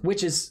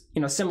 Which is,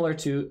 similar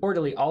to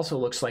Orderly also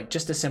looks like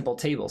just a simple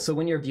table. So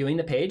when you're viewing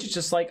the page, it's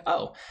just like,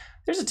 oh,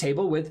 there's a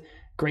table with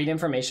great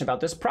information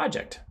about this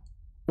project,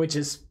 which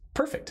is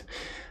perfect.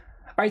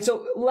 All right,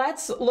 so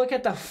let's look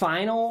at the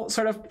final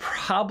sort of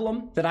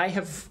problem that I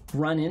have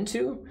run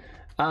into,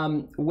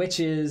 which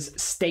is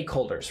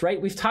stakeholders,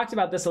 right? We've talked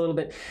about this a little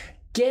bit.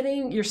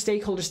 Getting your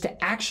stakeholders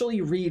to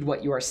actually read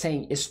what you are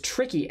saying is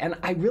tricky. And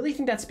I really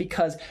think that's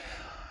because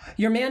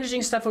you're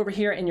managing stuff over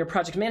here in your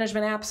project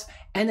management apps.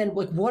 And then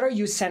like, what are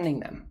you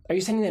sending them? Are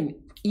you sending them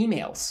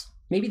emails?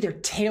 Maybe they're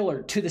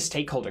tailored to the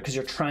stakeholder because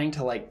you're trying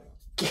to like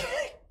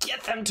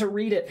get them to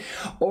read it.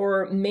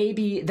 Or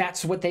maybe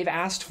that's what they've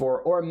asked for.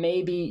 Or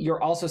maybe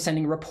you're also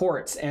sending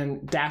reports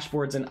and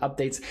dashboards and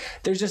updates.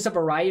 There's just a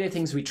variety of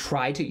things we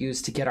try to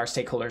use to get our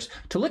stakeholders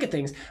to look at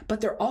things, but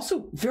they're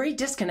also very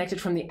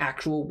disconnected from the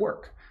actual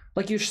work.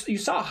 Like you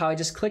saw how I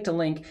just clicked a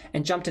link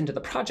and jumped into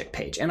the project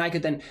page, and I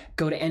could then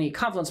go to any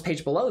Confluence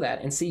page below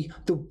that and see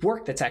the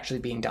work that's actually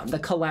being done, the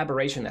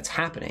collaboration that's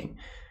happening.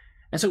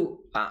 And so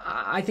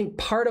I think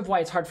part of why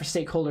it's hard for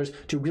stakeholders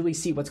to really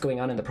see what's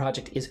going on in the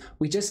project is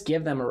we just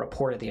give them a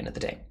report at the end of the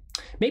day.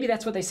 Maybe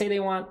that's what they say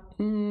they want.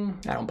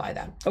 I don't buy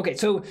that. Okay,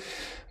 so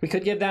we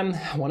could give them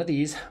one of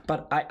these,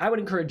 but I would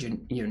encourage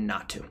you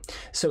not to.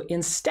 So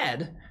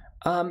instead,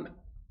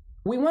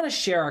 we want to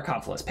share our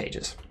Confluence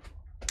pages.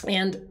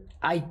 And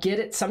I get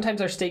it. Sometimes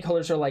our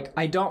stakeholders are like,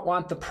 I don't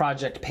want the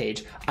project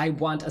page. I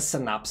want a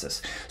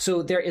synopsis.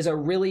 So there is a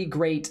really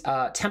great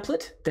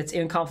template that's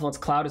in Confluence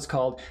Cloud. It's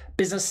called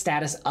business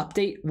status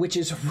update, which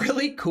is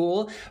really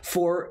cool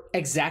for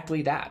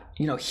exactly that.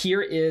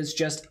 Here is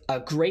just a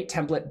great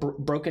template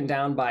broken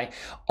down by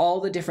all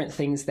the different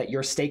things that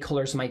your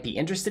stakeholders might be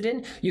interested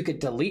in. You could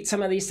delete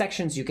some of these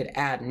sections, you could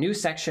add new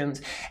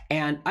sections,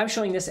 and I'm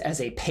showing this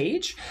as a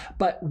page,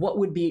 but what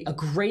would be a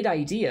great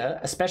idea,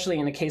 especially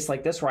in a case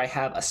like this where I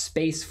have a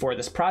space for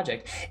this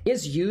project,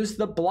 is use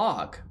the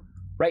blog,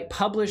 right?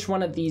 Publish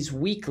one of these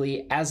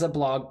weekly as a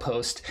blog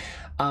post,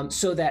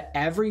 so that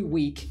every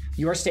week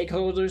your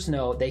stakeholders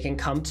know they can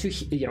come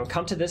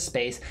to this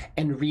space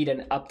and read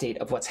an update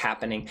of what's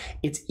happening.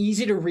 It's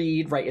easy to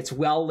read, right? It's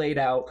well laid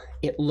out.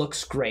 It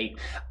looks great.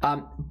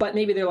 But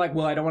maybe they're like,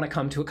 well, I don't want to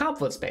come to a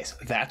Confluence space.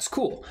 That's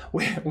cool.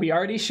 We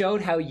already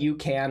showed how you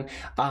can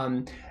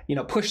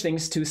push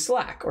things to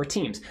Slack or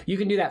Teams. You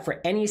can do that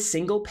for any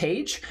single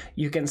page.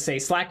 You can say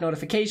Slack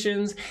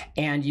notifications,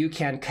 and you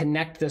can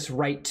connect this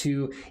right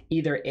to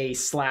either a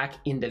Slack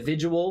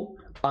individual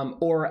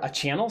or a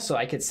channel. So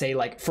I could say,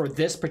 like, for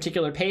this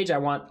particular page, I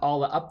want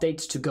all the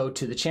updates to go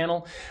to the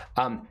channel.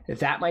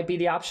 That might be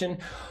the option.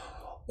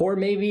 Or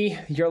maybe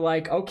you're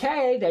like,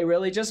 okay, they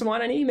really just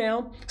want an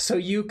email. So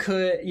you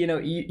could,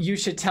 you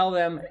should tell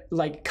them,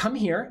 like, come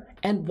here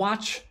and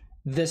watch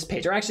this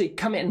page, or actually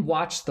come in and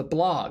watch the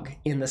blog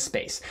in the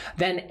space.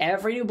 Then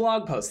every new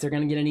blog post, they're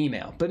going to get an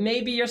email. But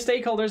maybe your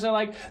stakeholders are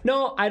like,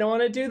 no, I don't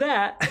want to do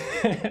that.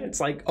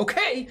 It's like,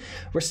 okay,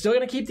 we're still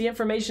going to keep the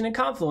information in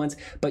Confluence,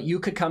 but you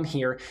could come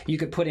here. You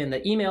could put in the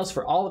emails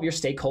for all of your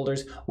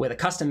stakeholders with a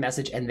custom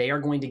message, and they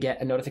are going to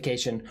get a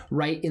notification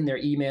right in their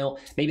email.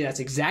 Maybe that's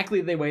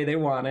exactly the way they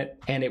want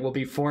it, and it will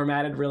be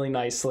formatted really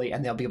nicely,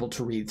 and they'll be able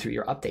to read through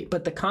your update.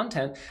 But the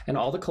content and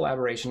all the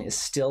collaboration is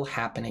still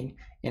happening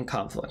in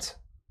Confluence.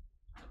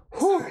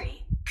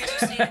 Sorry.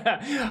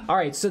 All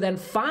right, so then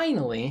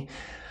finally,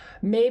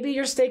 maybe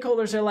your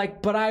stakeholders are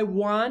like, but I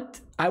want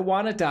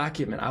a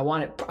document. I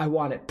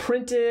want it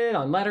printed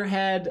on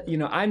letterhead.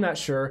 I'm not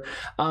sure.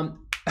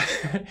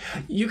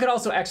 You could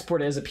also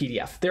export it as a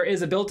PDF. There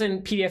is a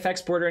built-in PDF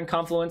exporter in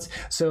Confluence,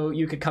 so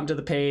you could come to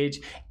the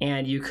page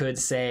and you could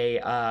say,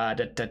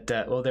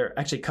 well, they're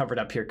actually covered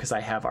up here because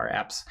I have our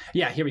apps.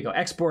 Yeah, here we go.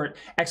 Export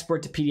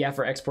to PDF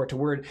or export to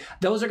Word.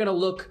 Those are going to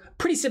look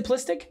pretty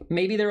simplistic.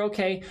 Maybe they're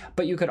okay,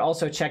 but you could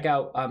also check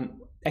out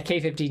at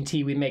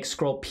K15T, we make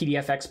Scroll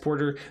PDF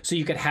exporter, so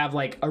you could have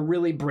like a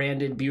really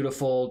branded,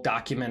 beautiful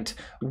document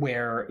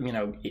where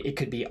it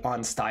could be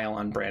on style,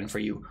 on brand for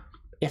you.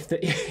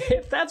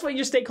 If that's what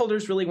your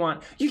stakeholders really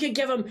want, you can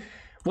give them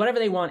whatever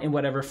they want in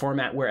whatever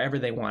format, wherever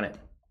they want it.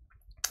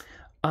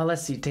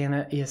 Let's see,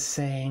 Dana is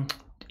saying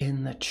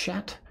in the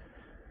chat.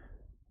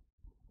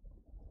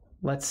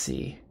 Let's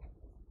see.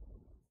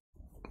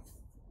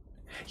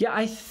 Yeah,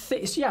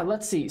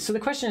 let's see. So the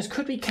question is,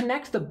 could we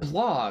connect the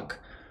blog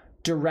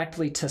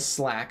directly to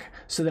Slack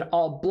so that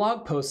all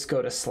blog posts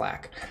go to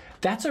Slack?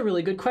 That's a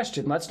really good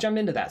question. Let's jump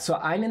into that. So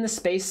I'm in the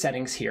space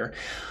settings here,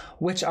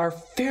 which are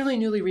fairly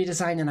newly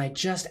redesigned, and I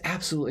just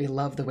absolutely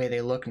love the way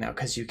they look now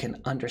because you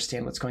can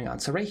understand what's going on.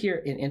 So right here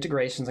in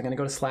integrations, I'm going to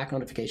go to Slack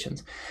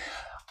notifications.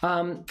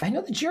 I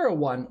know the Jira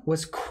one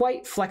was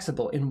quite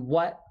flexible in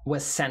what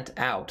was sent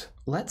out.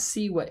 Let's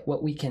see what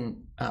we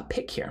can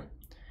pick here.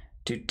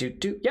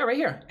 Yeah, right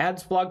here,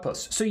 adds blog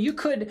posts. So you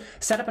could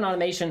set up an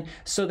automation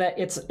so that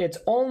it's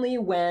only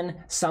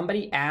when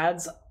somebody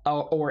adds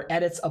or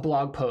edits a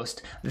blog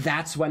post,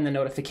 that's when the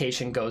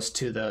notification goes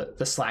to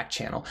the Slack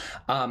channel.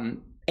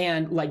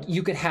 And like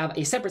you could have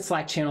a separate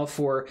Slack channel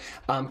for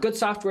Good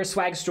Software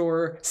Swag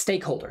Store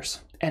stakeholders,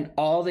 and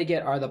all they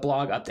get are the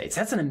blog updates.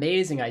 That's an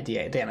amazing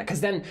idea, Dana,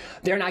 because then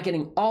they're not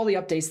getting all the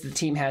updates the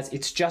team has.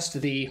 It's just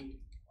the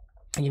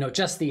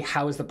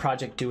how is the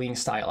project doing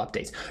style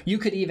updates. You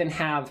could even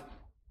have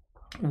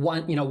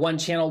one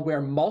channel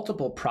where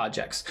multiple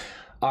projects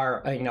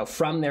are,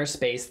 from their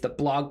space, the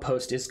blog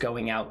post is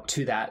going out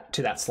to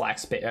that Slack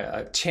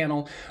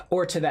channel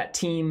or to that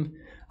team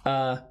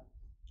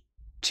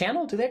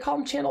channel. Do they call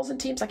them channels and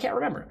teams? I can't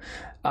remember.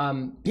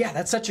 Yeah,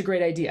 that's such a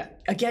great idea.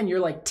 Again, you're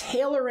like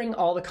tailoring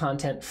all the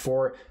content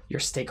for your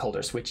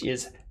stakeholders, which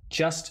is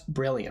just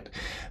brilliant.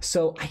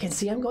 So I can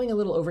see I'm going a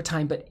little over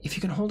time, but if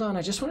you can hold on,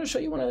 I just want to show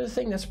you one other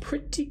thing that's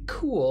pretty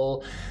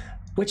cool,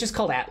 which is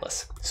called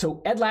Atlas.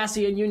 So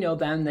Atlassian, you know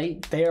them,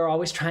 they are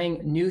always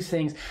trying new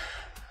things.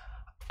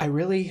 I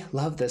really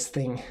love this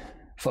thing,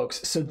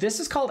 folks. So this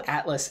is called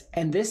Atlas,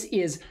 and this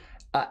is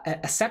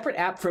a separate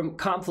app from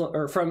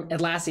from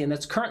Atlassian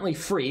that's currently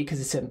free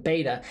because it's in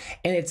beta,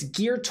 and it's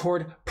geared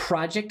toward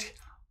project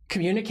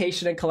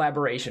communication and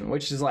collaboration,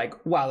 which is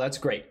like, wow, that's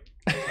great.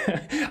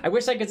 I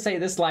wish I could say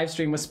this live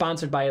stream was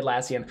sponsored by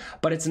Atlassian,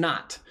 but it's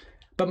not.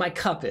 But my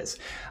cup is.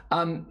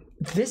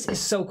 This is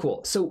so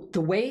cool. So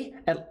the way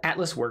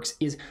Atlas works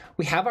is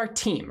we have our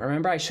team.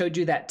 Remember I showed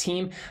you that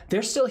team?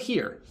 They're still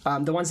here,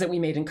 the ones that we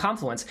made in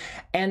Confluence.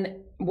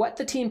 And what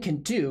the team can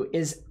do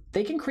is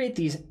they can create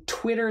these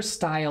Twitter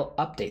style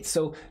updates.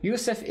 So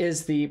Yusuf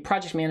is the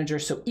project manager.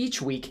 So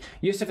each week,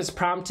 Yusuf is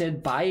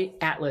prompted by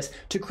Atlas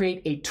to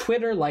create a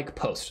Twitter-like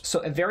post. So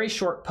a very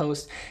short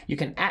post. You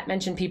can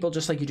mention people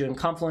just like you do in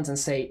Confluence and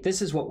say,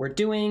 this is what we're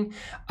doing,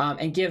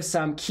 and give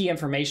some key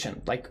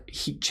information. Like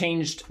he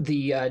changed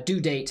the due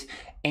date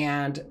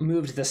and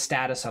moved the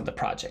status of the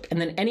project.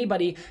 And then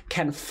anybody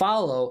can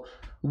follow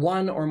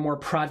one or more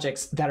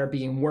projects that are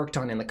being worked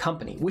on in the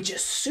company, which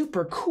is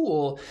super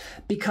cool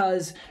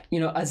because,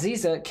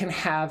 Aziza can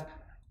have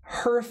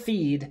her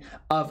feed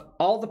of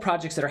all the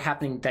projects that are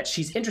happening that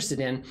she's interested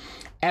in.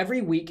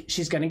 Every week,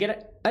 she's going to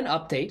get an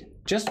update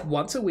just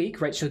once a week,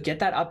 right? She'll get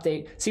that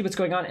update, see what's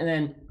going on, and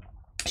then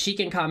she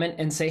can comment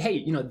and say,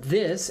 hey,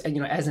 this,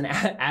 and, as an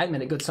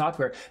admin at Good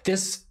Software,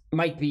 this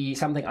might be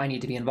something I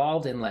need to be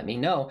involved in, let me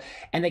know.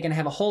 And they can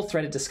have a whole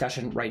threaded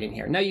discussion right in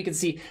here. Now you can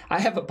see I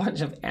have a bunch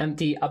of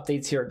empty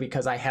updates here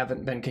because I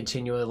haven't been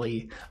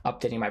continually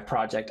updating my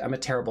project. I'm a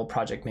terrible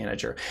project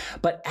manager.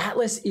 But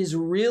Atlas is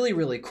really,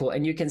 really cool.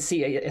 And you can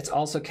see it's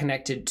also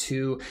connected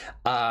to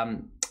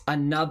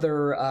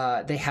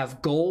they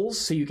have goals,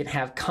 so you can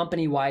have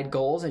company-wide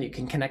goals and you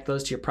can connect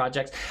those to your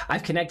projects.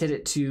 I've connected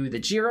it to the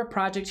Jira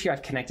project here.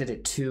 I've connected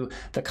it to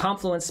the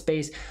Confluence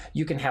space.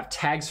 You can have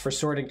tags for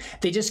sorting.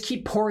 They just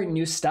keep pouring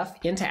new stuff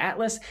into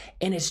Atlas,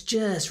 and it's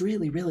just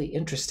really, really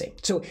interesting.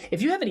 So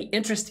if you have any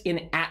interest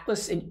in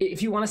Atlas, and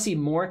if you want to see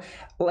more,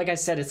 like I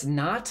said, it's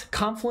not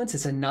Confluence,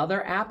 it's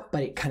another app,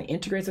 but it kind of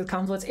integrates with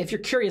Confluence. If you're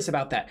curious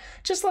about that,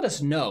 just let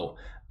us know,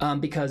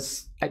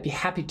 because I'd be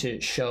happy to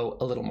show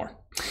a little more.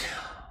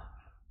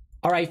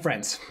 All right,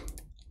 friends,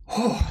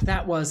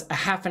 that was a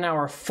half an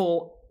hour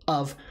full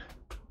of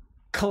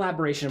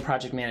collaboration and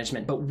project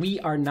management, but we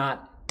are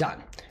not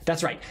done.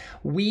 That's right.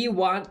 We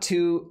want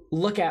to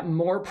look at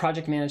more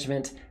project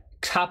management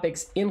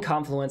topics in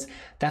Confluence.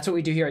 That's what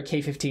we do here at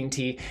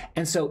K15T.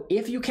 And so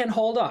if you can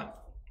hold on,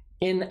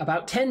 in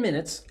about 10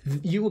 minutes,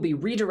 you will be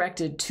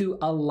redirected to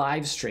a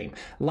live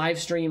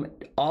stream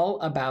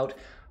all about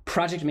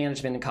project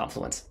management in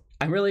Confluence.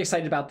 I'm really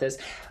excited about this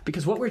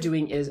because what we're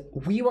doing is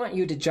we want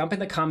you to jump in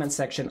the comments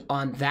section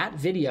on that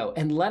video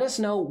and let us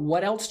know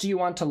what else do you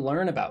want to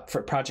learn about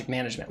for project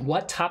management?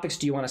 What topics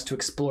do you want us to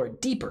explore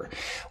deeper?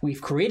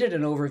 We've created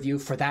an overview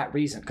for that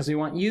reason because we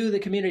want you, the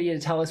community, to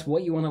tell us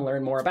what you want to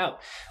learn more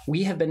about.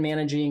 We have been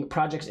managing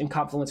projects in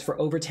Confluence for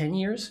over 10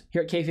 years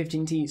here at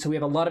K15T, so we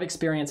have a lot of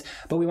experience,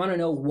 but we want to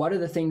know what are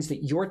the things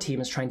that your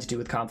team is trying to do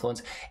with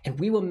Confluence, and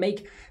we will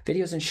make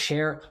videos and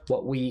share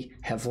what we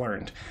have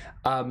learned.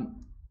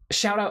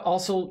 Shout out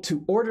also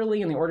to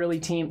Orderly and the Orderly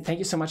team. Thank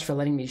you so much for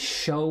letting me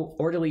show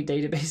Orderly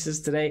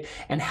databases today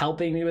and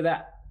helping me with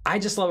that. I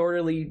just love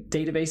Orderly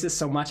databases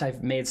so much.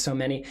 I've made so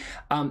many.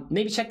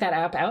 Maybe check that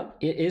app out.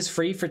 It is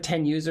free for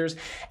 10 users.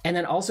 And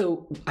then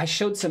also I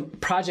showed some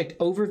project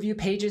overview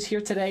pages here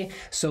today.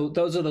 So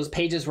those are those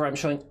pages where I'm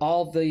showing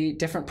all the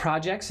different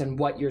projects and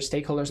what your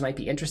stakeholders might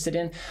be interested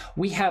in.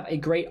 We have a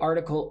great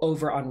article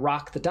over on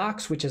Rock the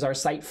Docs, which is our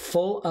site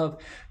full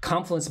of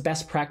Confluence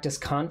best practice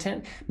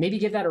content. Maybe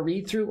give that a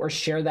read through or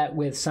share that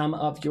with some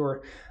of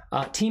your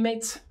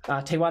teammates.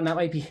 Taewon, that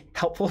might be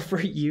helpful for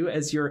you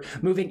as you're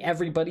moving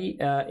everybody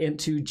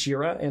into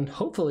Jira and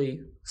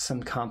hopefully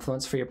some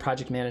Confluence for your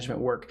project management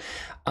work.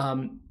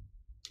 And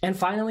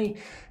finally,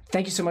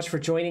 thank you so much for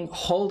joining.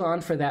 Hold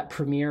on for that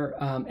premiere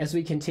as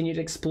we continue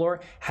to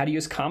explore how to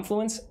use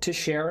Confluence to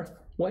share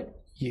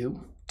what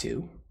you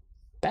do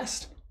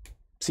best.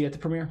 See you at the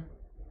premiere.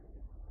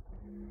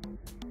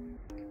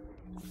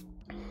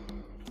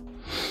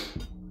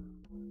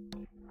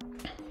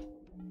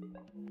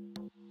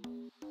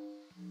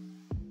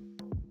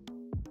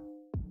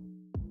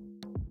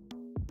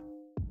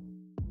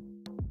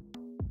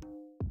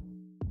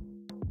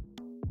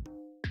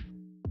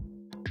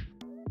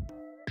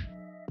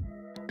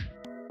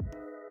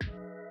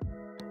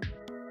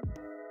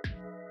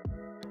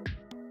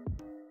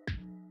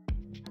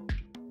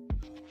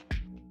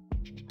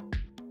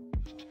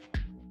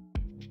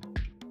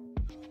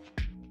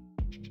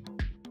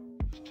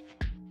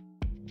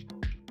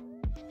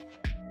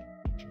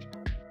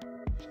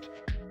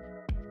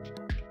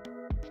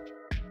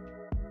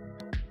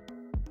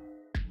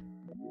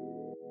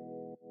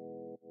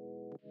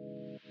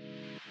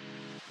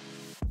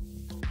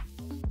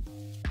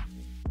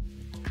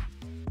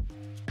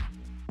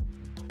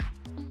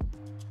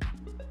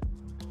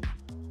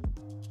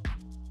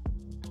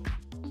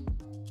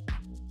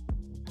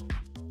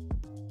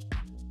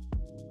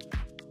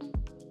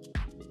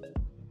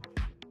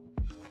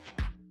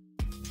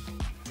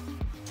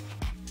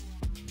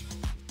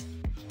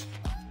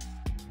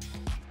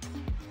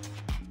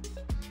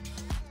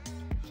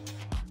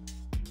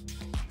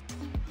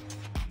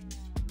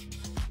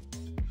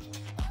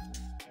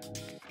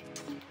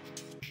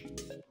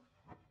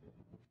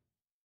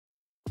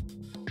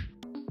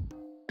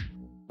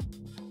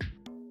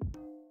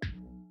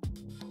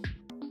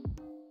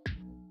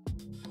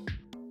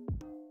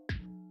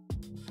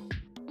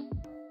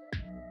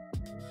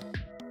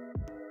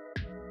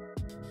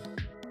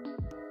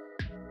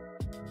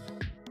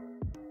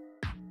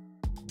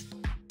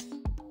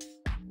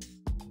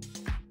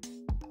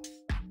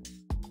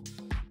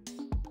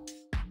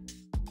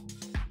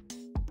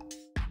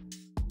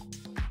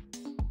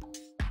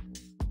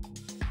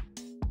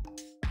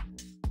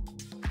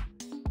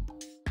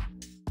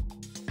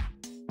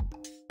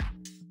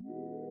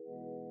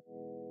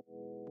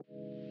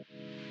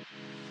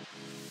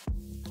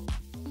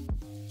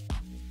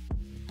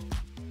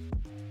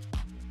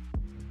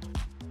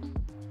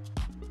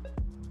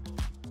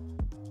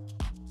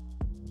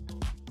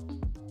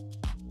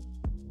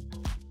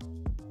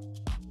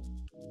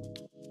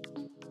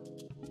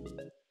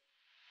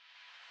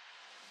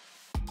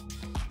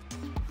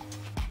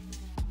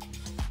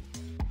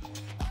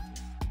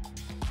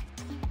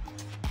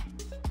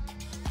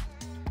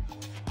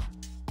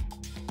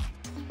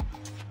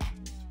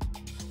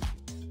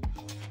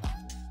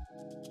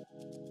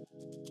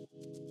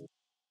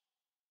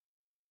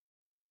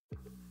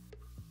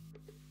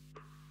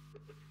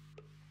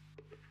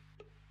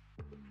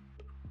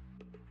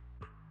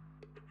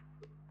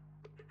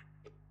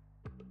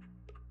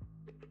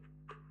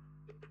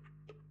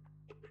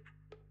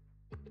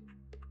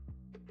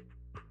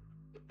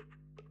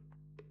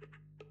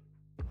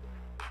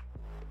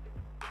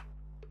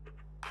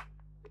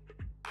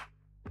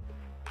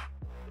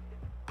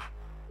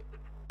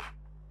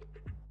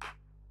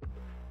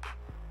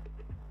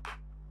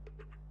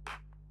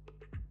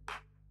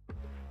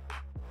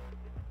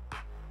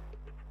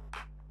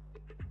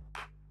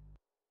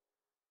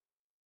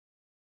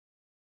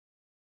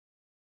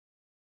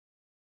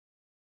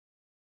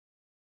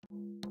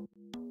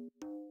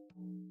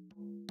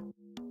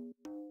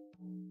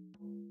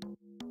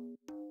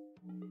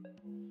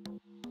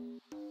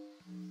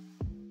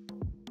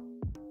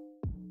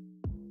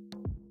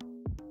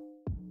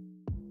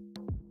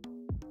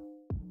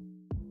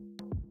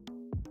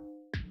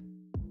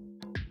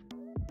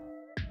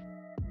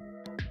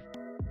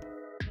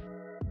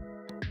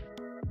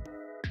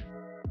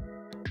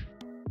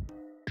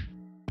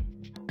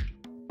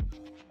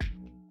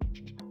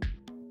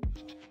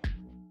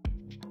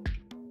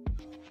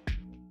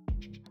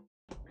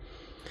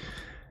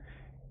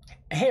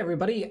 Hey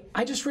everybody,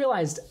 I just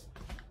realized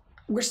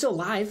we're still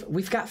live.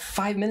 We've got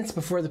 5 minutes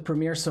before the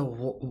premiere,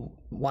 so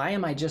why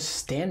am I just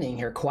standing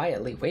here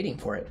quietly waiting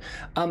for it?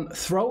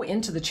 Throw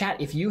into the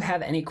chat if you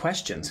have any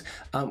questions.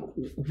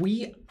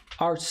 We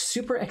are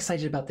super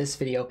excited about this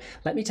video.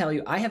 Let me tell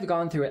you, I have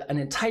gone through an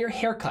entire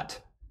haircut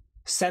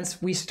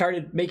since we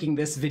started making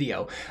this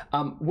video,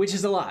 which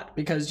is a lot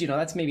because, you know,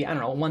 that's maybe, I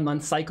don't know, a 1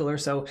 month cycle or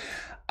so.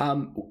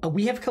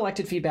 We have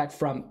collected feedback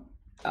from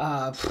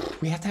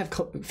we have to have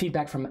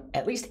feedback from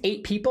at least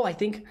 8 people, I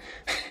think.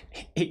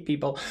 8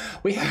 people.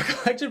 We have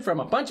collected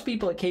from a bunch of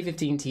people at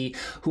K15T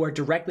who are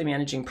directly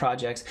managing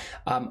projects.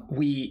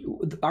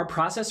 Our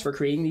process for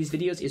creating these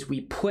videos is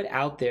we put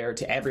out there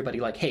to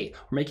everybody like, hey,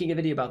 we're making a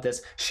video about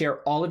this. Share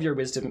all of your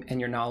wisdom and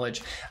your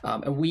knowledge.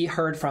 And we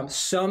heard from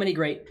so many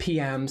great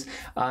PMs,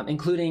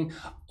 including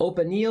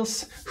Opa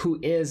Niels, who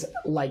is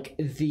like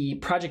the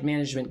project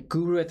management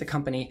guru at the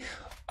company.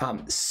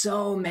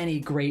 So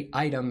many great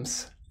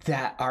items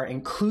that are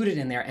included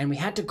in there, and we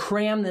had to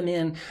cram them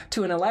in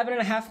to an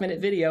 11.5-minute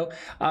video.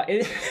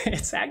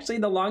 It's actually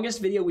the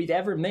longest video we've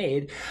ever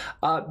made,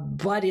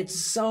 but it's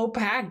so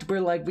packed.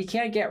 We're like, we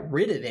can't get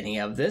rid of any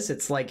of this.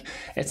 It's like,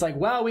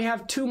 well, we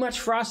have too much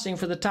frosting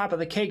for the top of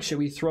the cake. Should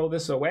we throw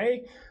this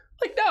away?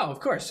 Like, no, of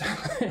course,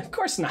 of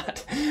course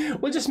not.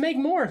 We'll just make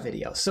more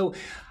videos. So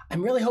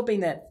I'm really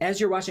hoping that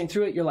as you're watching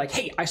through it, you're like,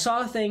 hey, I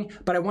saw a thing,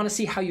 but I want to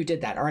see how you did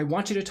that. Or I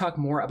want you to talk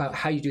more about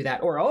how you do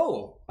that. Or,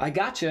 oh, I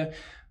gotcha.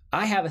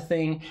 I have a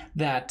thing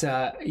that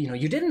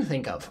you didn't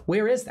think of.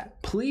 Where is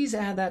that? Please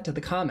add that to the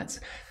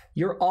comments.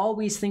 You're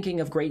always thinking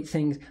of great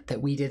things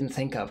that we didn't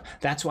think of.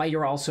 That's why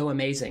you're all so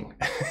amazing.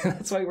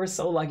 That's why we're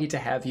so lucky to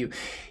have you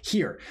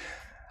here.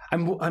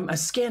 I'm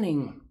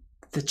scanning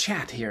the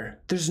chat here.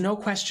 There's no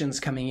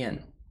questions coming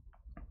in.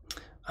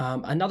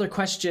 Another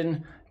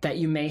question that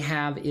you may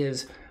have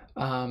is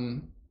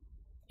why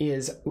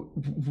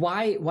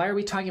are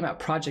we talking about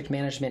project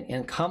management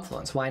in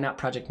Confluence? Why not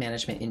project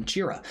management in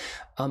Jira?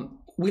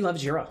 We love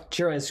Jira.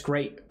 Jira is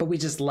great, but we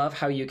just love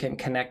how you can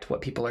connect what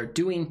people are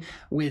doing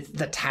with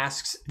the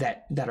tasks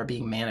that are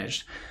being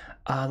managed.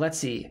 Let's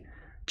see.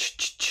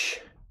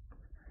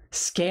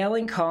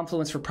 Scaling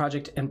Confluence for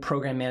project and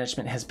program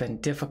management has been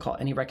difficult.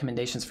 Any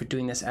recommendations for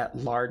doing this at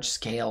large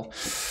scale?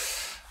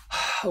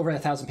 Over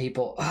 1,000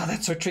 people. Oh,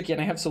 that's so tricky,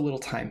 and I have so little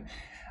time.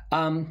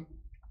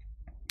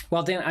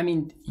 Well, Dan, I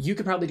mean, you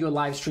could probably do a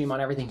live stream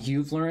on everything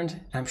you've learned.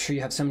 I'm sure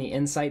you have so many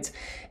insights.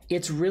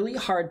 It's really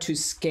hard to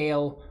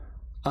scale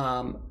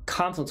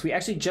Confluence. We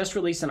actually just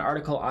released an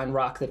article on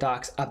Rock the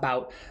Docs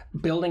about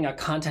building a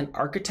content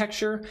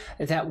architecture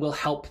that will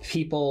help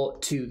people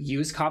to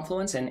use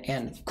Confluence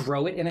and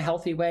grow it in a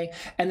healthy way.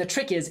 And the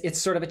trick is, it's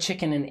sort of a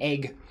chicken and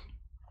egg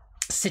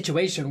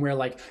situation where,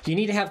 like, you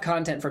need to have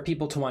content for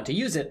people to want to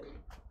use it,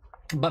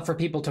 but for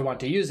people to want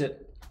to use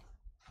it,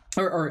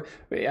 or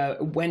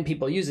when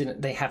people use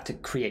it, they have to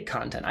create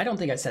content. I don't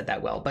think I said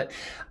that well, but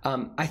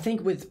I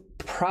think with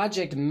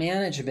project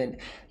management,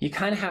 you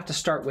kind of have to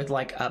start with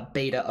like a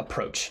beta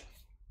approach.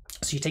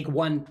 So you take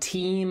one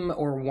team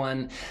or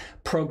one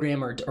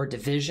program or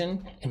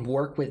division and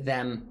work with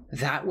them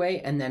that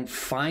way, and then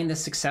find the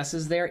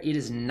successes there.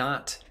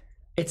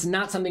 It's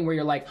not something where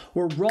you're like,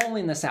 we're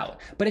rolling this out.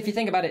 But if you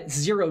think about it,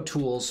 0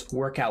 tools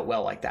work out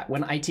well like that.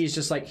 When IT is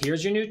just like,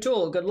 here's your new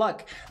tool, good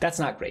luck. That's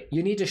not great.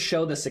 You need to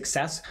show the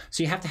success.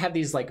 So you have to have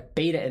these like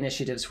beta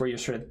initiatives where you're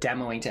sort of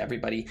demoing to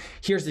everybody.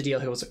 Here's the deal,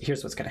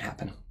 here's what's gonna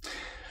happen.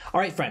 All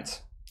right,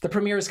 friends, the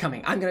premiere is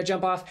coming. I'm gonna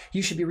jump off.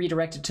 You should be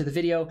redirected to the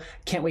video.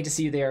 Can't wait to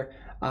see you there.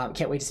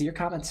 Can't wait to see your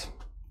comments.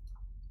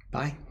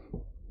 Bye.